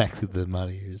remember exactly the amount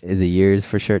of years. Is it years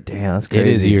for sure? Damn, that's crazy. It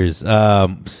is years.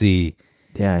 See.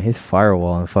 Yeah, his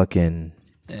firewall and fucking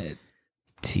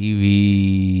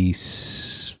TV.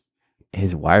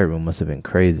 His wire room must have been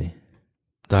crazy.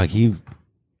 Dog, he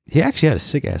actually had a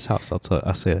sick ass house.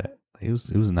 I'll say that. It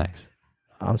was nice.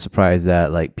 I'm surprised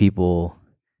that like people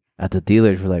at the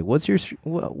dealers were like, "What's your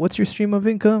stream of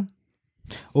income?"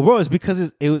 Well, bro, it's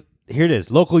because it was, here it is.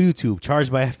 Local YouTube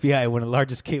charged by FBI, one of the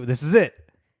largest cable. This is it.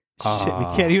 Shit, we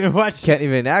can't even watch. Can't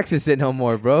even access it no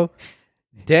more, bro.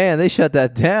 Damn, they shut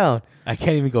that down. I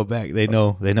can't even go back. They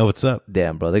know what's up.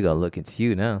 Damn, bro, they gonna look into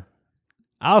you now.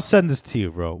 I'll send this to you,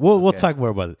 bro. We'll talk more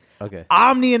about it. Okay.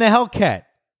 Omni and a Hellcat.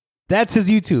 That's his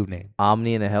YouTube name.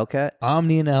 Omni and a Hellcat?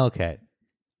 Omni and a Hellcat.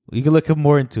 You can look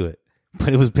more into it.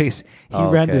 But it was based. He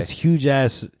ran this huge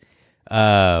ass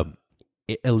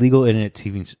illegal internet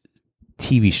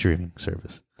TV streaming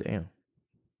service. Damn.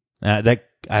 That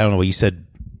I don't know what you said.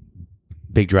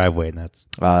 Big driveway, and that's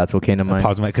what came to mind.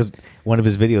 Because one of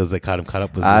his videos that caught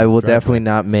up was. I will definitely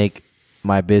not make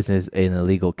my business an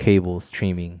illegal cable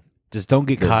streaming. Just don't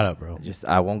get caught up, bro.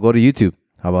 I won't go to YouTube.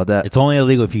 How about that? It's only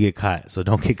illegal if you get caught, so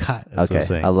don't get caught. That's what I'm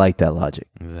saying. I like that logic.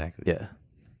 Exactly. Yeah.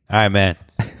 All right, man.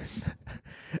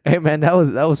 Hey, man, that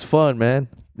was fun, man.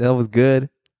 That was good.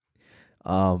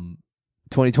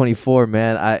 2024,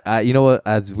 man. I you know what?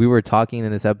 As we were talking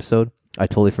in this episode, I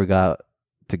totally forgot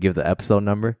to give the episode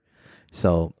number.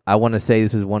 So I want to say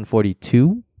this is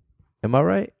 142. Am I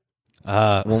right?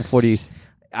 140.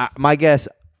 My guess,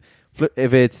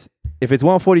 if it's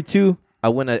 142, I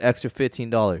win an extra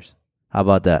 $15. How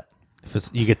about that? If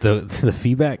you get the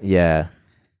feedback. Yeah.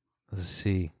 Let's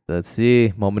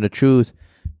see. Moment of truth.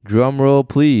 Drum roll,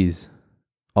 please.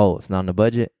 Oh, it's not in the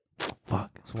budget.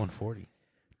 Fuck. It's 140.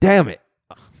 Damn it.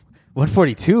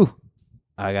 142.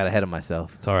 I got ahead of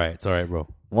myself. It's all right. It's all right, bro.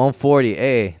 140.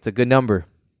 Hey, it's a good number.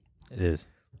 It is.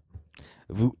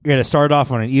 We're going to start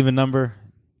off on an even number,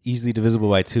 easily divisible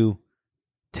by 2.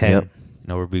 10. Yep.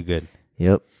 No, we'll be good.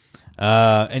 Yep.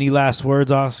 Any last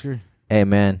words, Oscar? Hey,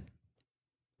 man.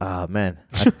 Man.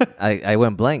 I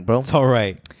went blank, bro. It's all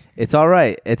right. It's all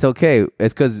right. It's okay.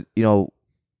 It's because,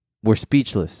 we're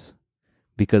speechless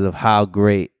because of how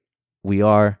great we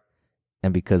are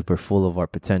and because we're full of our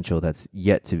potential that's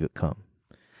yet to come.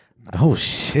 Oh,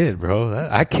 shit, bro.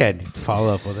 I can't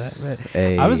follow up on that, man.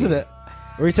 Hey. I was we're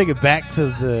going to take it back to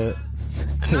the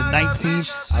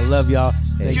 19th. I love y'all.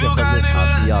 Thank you for listening.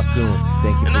 I'll see y'all soon.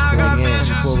 Thank you for tuning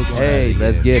in. Hey,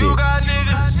 let's get it. You got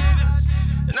niggas,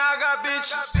 and I got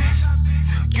bitches.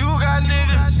 You got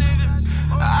niggas.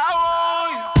 I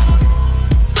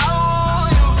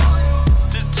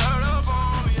want you to turn up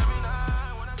on me every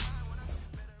night when I see you.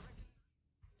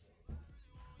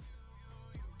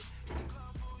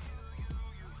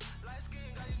 Light skin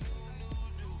got these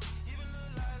new. Even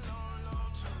look like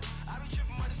long too. I be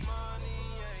tripping with this money,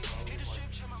 yeah. Hit the strip,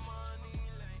 check my money,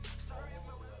 like. Sorry if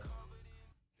I will cover.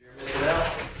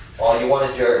 All you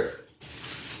want is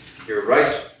your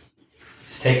rice.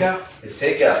 It's takeout? It's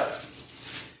takeout.